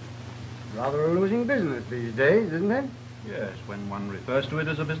 Rather a losing business these days, isn't it? Yes, when one refers to it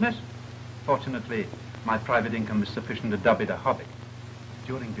as a business. Fortunately, my private income is sufficient to dub it a hobby.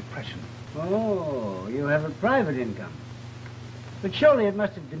 During depression. Oh, you have a private income. But surely it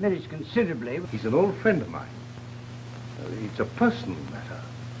must have diminished considerably. He's an old friend of mine. It's a personal matter.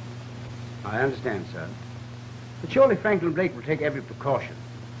 I understand, sir. But surely Franklin Blake will take every precaution.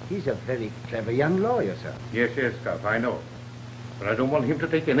 He's a very clever young lawyer, sir. Yes, Gustav, I know. But I don't want him to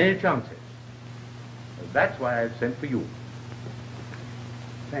take any chances. That's why I've sent for you.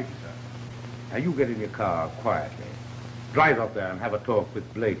 Thank you, sir. Now, you get in your car quietly. Drive up there and have a talk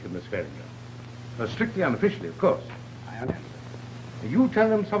with Blake and Miss Verinder. Strictly unofficially, of course. I understand. You tell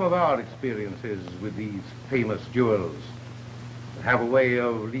them some of our experiences with these famous jewels that have a way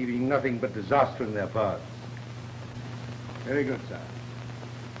of leaving nothing but disaster in their paths. Very good, sir.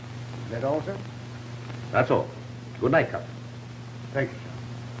 Is that all, sir? That's all. Good night, Captain. Thank you, sir.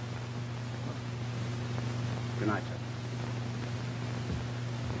 Good night, sir.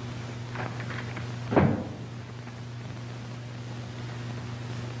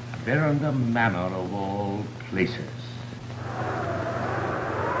 Verinder Manor of all places.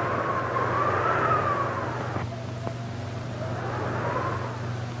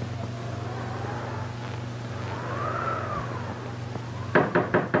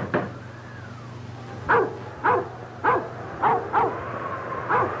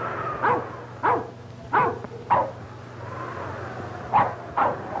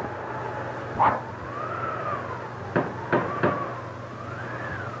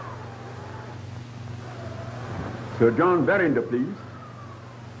 Sir John Verinder, please.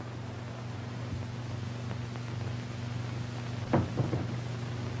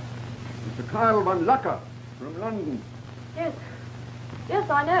 Karl von Lacker from London. Yes. Yes,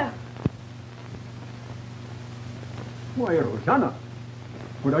 I know. Why, Rosanna,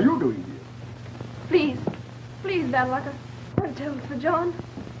 what are you doing here? Please. Please, Van Lucker. Don't tell us for John.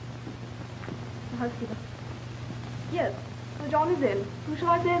 The housekeeper. Yes. Sir John is in. Who shall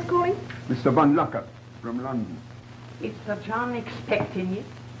I say is calling? Mr. von Lacker from London. Is Sir John expecting you?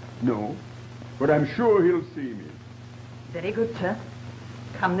 No, but I'm sure he'll see me. Very good, sir.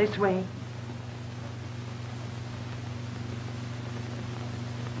 Come this way.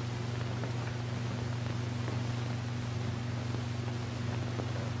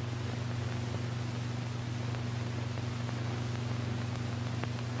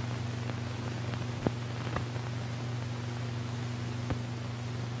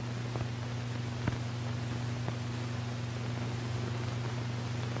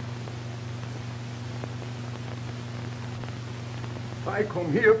 I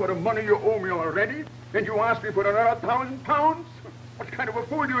come here for the money you owe me already, and you ask me for another £1,000? What kind of a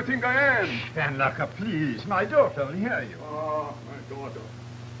fool do you think I am? Van Lucker, please. My daughter will hear you. Ah, my daughter.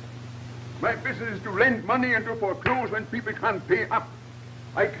 My business is to lend money and to foreclose when people can't pay up.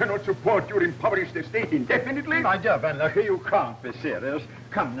 I cannot support your impoverished estate indefinitely. My dear Van Lucker, you can't be serious.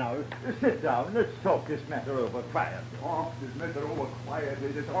 Come now, sit down. Let's talk this matter over quietly. Talk this matter over quietly.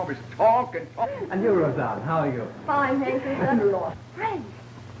 There's always talk and talk. And you, Rosanne, how are you? Fine, thank you, sir. Lord. Frank.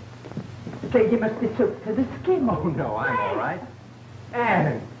 Say, you must be soaked to the skin. Oh, no, I'm all right.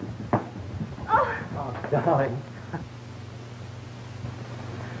 Anne! Oh, darling.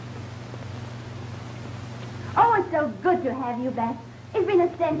 Oh, it's so good to have you back. It's been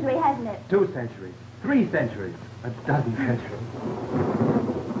a century, hasn't it? 2 centuries. 3 centuries. A dozen centuries.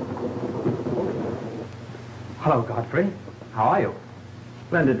 Hello, Godfrey. How are you?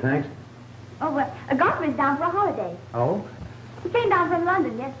 Splendid, thanks. Oh, well, Godfrey's down for a holiday. Oh? He came down from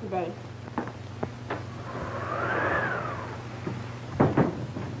London yesterday.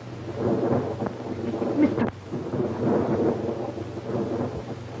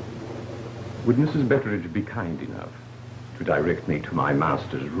 Would Mrs. Betteridge be kind enough to direct me to my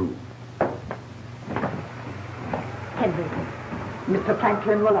master's room? Henry, Mr.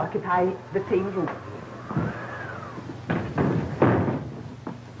 Franklin will occupy the same room.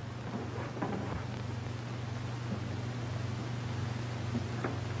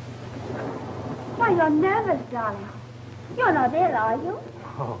 Why, you're nervous, darling. You're not ill, are you?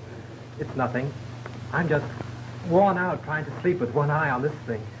 Oh, it's nothing. I'm just worn out trying to sleep with one eye on this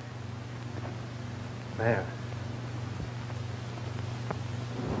thing. There.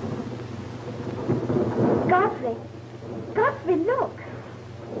 Godfrey. Godfrey, look.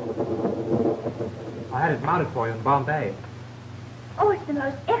 I had it mounted for you in Bombay. Oh, it's the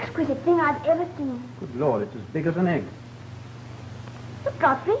most exquisite thing I've ever seen. Good Lord, it's as big as an egg. Look,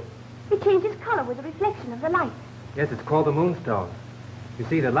 Godfrey. It changes color with the reflection of the light. Yes, it's called the Moonstone. You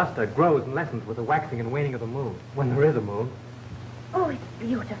see, the luster grows and lessens with the waxing and waning of the moon, when there is a moon. Oh, it's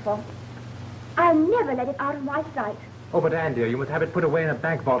beautiful. I'll never let it out of my sight. Oh, but Anne, dear, you must have it put away in a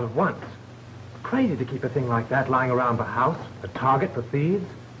bank vault at once. It's crazy to keep a thing like that lying around the house, a target for thieves.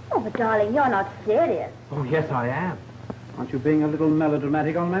 Oh, but darling, you're not serious. Oh, yes, I am. Aren't you being a little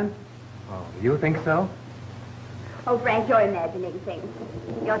melodramatic, old man? Oh, you think so? Oh, Frank, you're imagining things.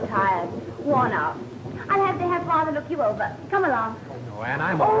 You're tired, worn out. I'll have to have Father look you over. Come along. Oh, no, Anne,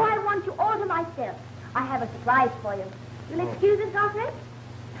 I'm all right. I want you all to myself. I have a surprise for you. You'll excuse us, Godfrey?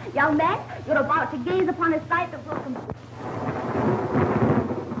 Young man, you're about to gaze upon a sight that will complete.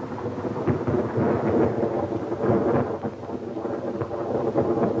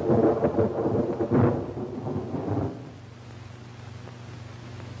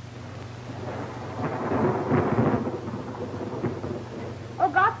 Oh,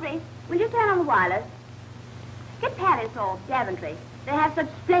 Godfrey, will you turn on the wireless? Get Paris or Daventry. They have such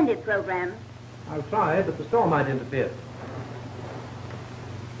splendid programs. I'll try, but the storm might interfere.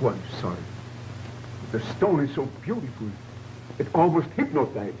 Well, I'm sorry. The stone is so beautiful. It almost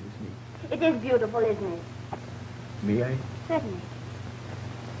hypnotizes me. It is beautiful, isn't it? May I? Certainly.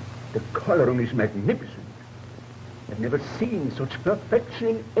 The coloring is magnificent. I've never seen such perfection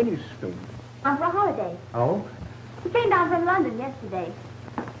in any stone. On for a holiday. Oh? He came down from London yesterday.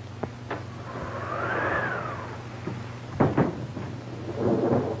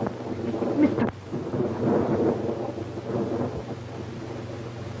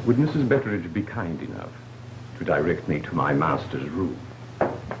 Would Mrs. Betteridge be kind enough to direct me to my master's room?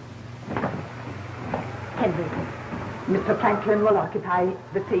 Henry, Mr. Franklin will occupy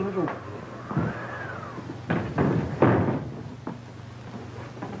the same room.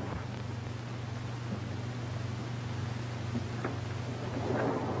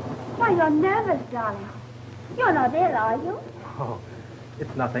 Why, you're nervous, darling. You're not ill, are you? Oh,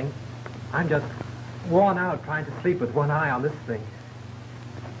 it's nothing. I'm just worn out trying to sleep with one eye on this thing.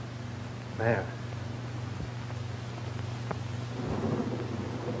 There.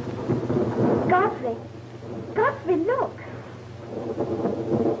 Godfrey. Godfrey, look.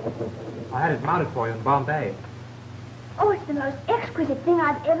 I had it mounted for you in Bombay. Oh, it's the most exquisite thing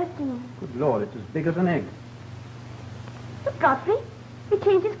I've ever seen. Good Lord, it's as big as an egg. Look, Godfrey. It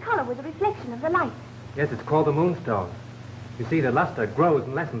changes color with the reflection of the light. Yes, it's called the Moonstone. You see, the luster grows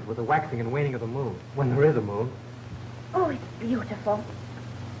and lessens with the waxing and waning of the moon, when there is a moon. Oh, it's beautiful.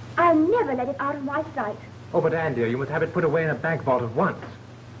 I'll never let it out of my sight. Oh, but Anne, dear, you must have it put away in a bank vault at once.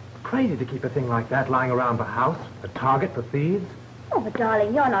 It's crazy to keep a thing like that lying around the house, a target for thieves. Oh, but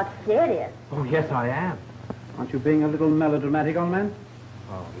darling, you're not serious. Oh, yes, I am. Aren't you being a little melodramatic, old man?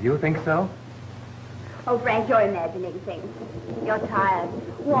 Oh, you think so? Oh, Frank, you're imagining things. You're tired,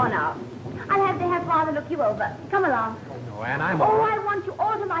 worn out. I'll have to have Father look you over. Come along. Oh, no, Anne, I'm all right. I want you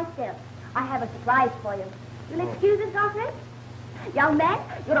all to myself. I have a surprise for you. You'll excuse us, Godfrey? Young man,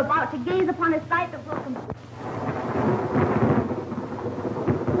 you're about to gaze upon a sight that will complete.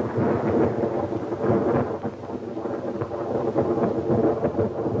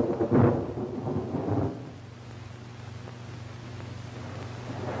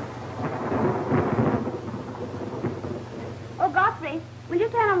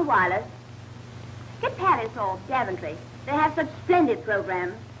 Wireless. Get Paris or Daventry. They have such splendid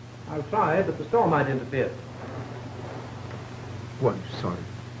programs. I'll try, but the storm might interfere. Oh, I'm sorry.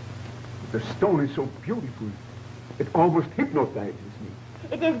 The stone is so beautiful. It almost hypnotizes me.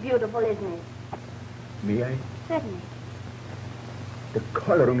 It is beautiful, isn't it? May I? Certainly. The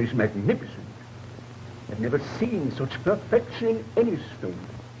coloring is magnificent. I've never seen such perfection in any stone.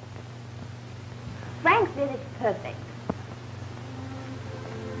 Frank says it's perfect.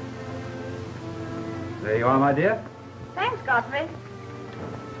 There you are, my dear. Thanks, Godfrey.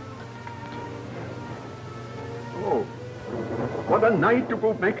 Oh, what a night to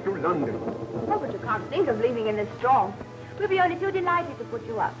go back to London. Oh, but you can't think of leaving in this storm. We'll be only too delighted to put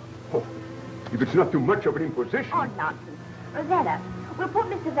you up. Oh, if it's not too much of an imposition. Oh, nonsense. Rosetta, we'll put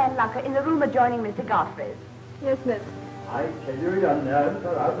Mr. Van Lucker in the room adjoining Mr. Godfrey's. Yes, miss. I tell you, your nerves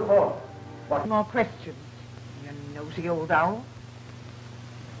are out of order. What more questions, you nosy old owl?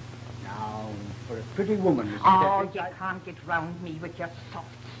 Now, for a pretty woman, Mrs. Oh, Seyffertitz, you can't get round me with your soft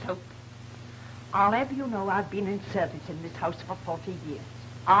soap. I'll have you know I've been in service in this house for 40 years.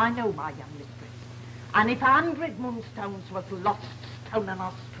 I know my young mistress. And if 100 moonstones was lost, stolen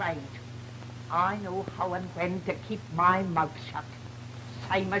or strayed, I know how and when to keep my mouth shut.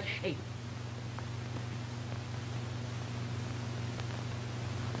 Same as she.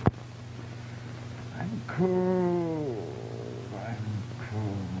 I'm cool. I'm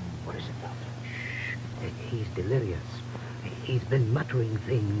cool. What is it, Doctor? Shh. He's delirious. He's been muttering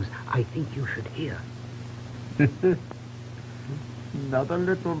things I think you should hear. Not a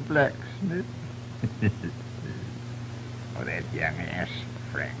little blacksmith. Oh, that young ass,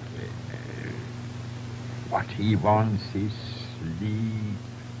 Franklin. What he wants is sleep.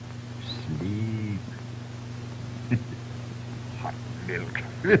 Sleep. Hot milk.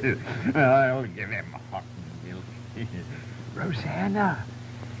 I'll give him hot milk. Rosanna.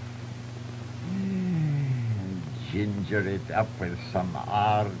 Ginger it up with some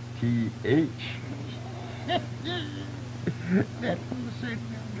RTH. That'll sing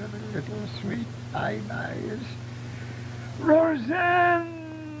under the little sweet eyes. Rosanna!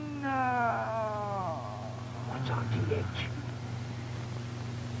 What's RTH?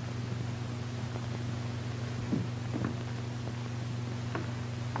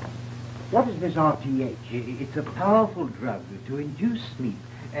 what is this RTH? It's a powerful drug to induce sleep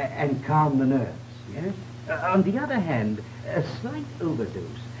and calm the nerves, yes? On the other hand, a slight overdose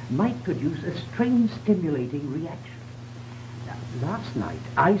might produce a strange stimulating reaction. Now, last night,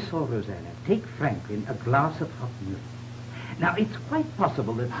 I saw Rosanna take Franklin a glass of hot milk. Now, it's quite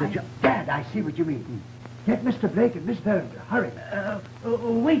possible that Dad, I see what you mean. Get Mr. Blake and Miss Verinder. Hurry.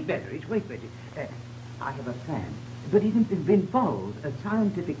 Wait, Betteridge, wait, Betteridge. I have a plan, but it involves a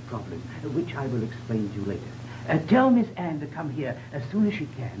scientific problem, which I will explain to you later. Tell Miss Anne to come here as soon as she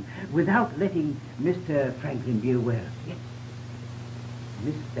can, without letting Mr. Franklin be aware. Yes.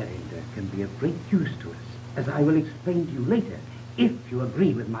 Miss Verinder can be of great use to us, as I will explain to you later, if you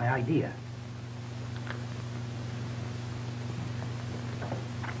agree with my idea.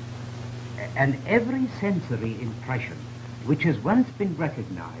 And every sensory impression which has once been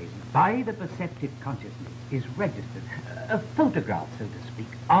recognized by the perceptive consciousness is registered, a photograph, so to speak,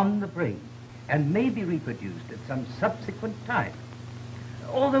 on the brain, and may be reproduced at some subsequent time.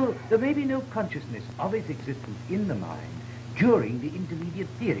 although there may be no consciousness of its existence in the mind during the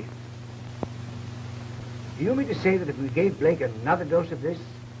intermediate period. Do you mean to say that if we gave Blake another dose of this,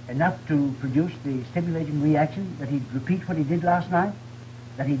 enough to produce the stimulating reaction, that he'd repeat what he did last night?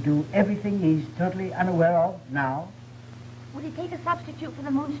 That he'd do everything he's totally unaware of now? Would he take a substitute for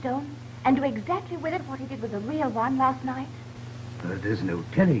the Moonstone and do exactly with it what he did with the real one last night? There's no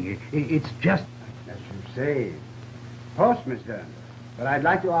telling. It's just... As you say. Of course, Miss Dern. But I'd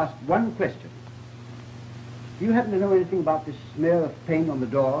like to ask one question. Do you happen to know anything about this smear of paint on the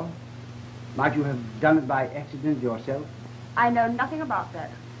door? Might you have done it by accident yourself? I know nothing about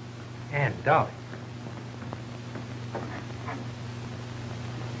that. And darling.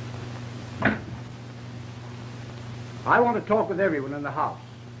 I want to talk with everyone in the house,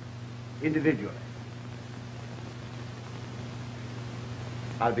 individually.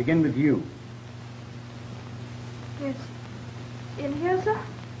 I'll begin with you. Yes. In here, sir?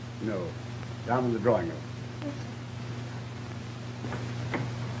 No, down in the drawing room. Yes.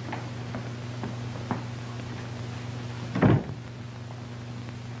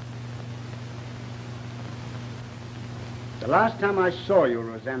 The last time I saw you,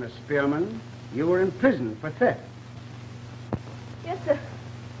 Rosanna Spearman, you were in prison for theft. Yes, sir.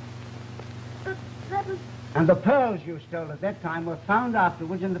 But that was... And the pearls you stole at that time were found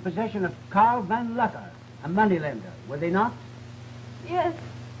afterwards in the possession of Carl Van Lucker, a moneylender, were they not? Yes.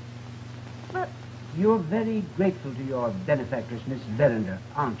 But... You're very grateful to your benefactress, Miss Verinder,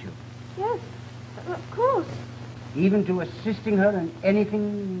 aren't you? Yes, of course. Even to assisting her in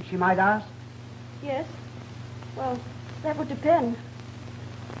anything she might ask? Yes. Well, that would depend.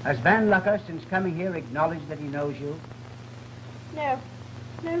 Has Van Lucker, since coming here, acknowledged that he knows you? No.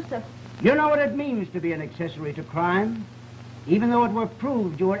 No, sir. You know what it means to be an accessory to crime? Even though it were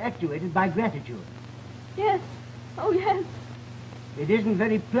proved you were actuated by gratitude. Yes. Oh, yes. It isn't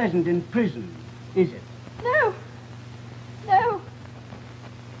very pleasant in prison, is it? No. No.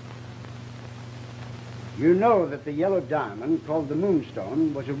 You know that the yellow diamond, called the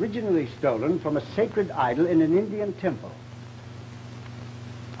Moonstone, was originally stolen from a sacred idol in an Indian temple.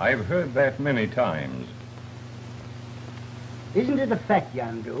 I've heard that many times. Isn't it a fact,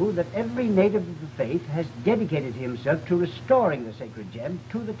 Yandu, that every native of the faith has dedicated himself to restoring the sacred gem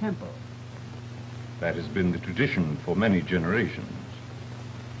to the temple? That has been the tradition for many generations.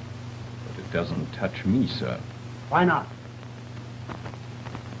 But it doesn't touch me, sir. Why not?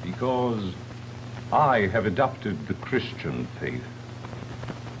 Because I have adopted the Christian faith.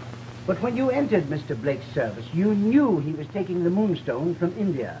 But when you entered Mr. Blake's service, you knew he was taking the Moonstone from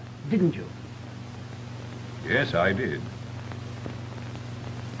India, didn't you? Yes, I did.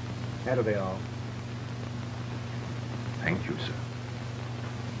 That'll be all. Thank you, sir.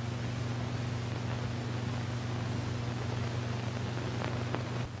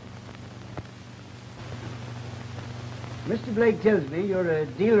 Mr. Blake tells me you're a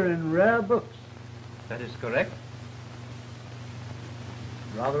dealer in rare books. That is correct.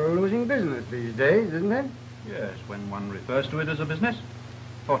 Rather a losing business these days, isn't it? Yes, when one refers to it as a business.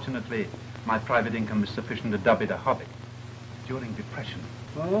 Fortunately, my private income is sufficient to dub it a hobby. During depression.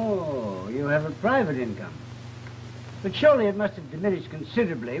 Oh, you have a private income. But surely it must have diminished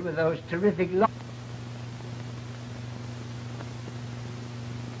considerably with those terrific losses.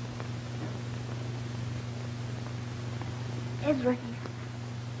 Ezra here.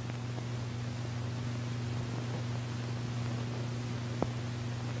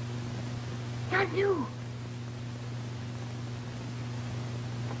 Yandu.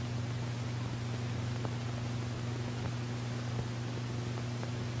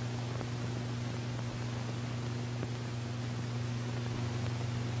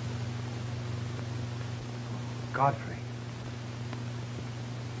 Godfrey.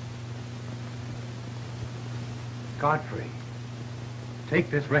 Godfrey,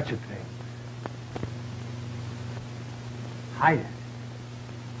 take this wretched thing. Hide it.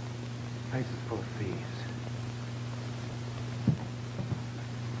 Place is full of thieves.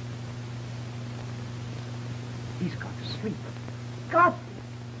 He's gone to sleep. Godfrey.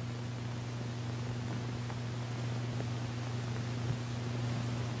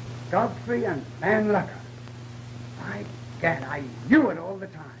 Godfrey and Van Lucker. My gad, I knew it all the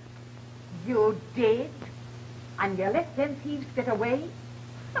time. You did? And you let them thieves get away?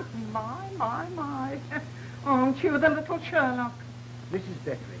 My. Aren't you the little Sherlock? Mrs.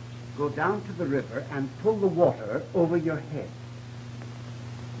 Bettridge, go down to the river and pull the water over your head.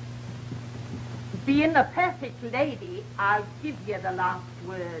 Being a perfect lady, I'll give you the last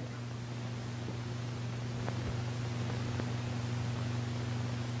word.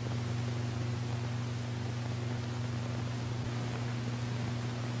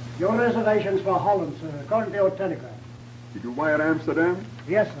 Your reservations for Holland, sir, according to your telegram. Did you wire Amsterdam?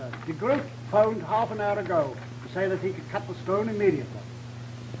 Yes, sir. De Groot phoned half an hour ago to say that he could cut the stone immediately.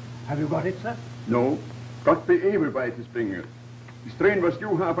 Have you got it, sir? No. Got be able by to bring it. His train was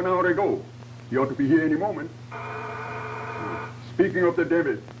due half an hour ago. He ought to be here any moment. Speaking of the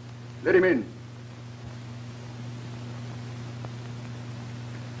devil, let him in.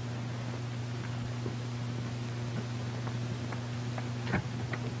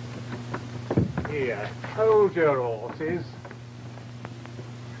 Here, hold your horses.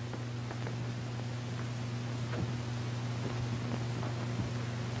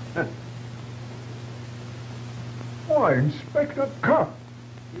 Why, Inspector Cuff.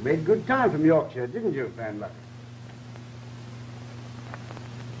 You made good time from Yorkshire, didn't you, Van Luck?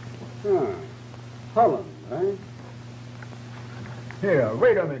 Holland, eh? Here,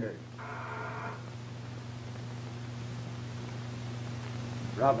 wait a minute.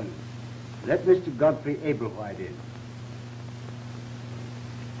 Robin, let Mr. Godfrey Ablewhite in.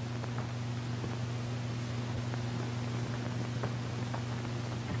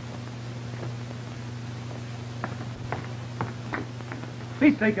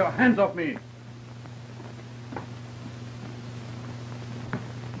 Please take your hands off me.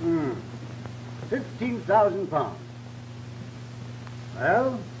 15,000 pounds.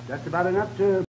 Well, just about enough to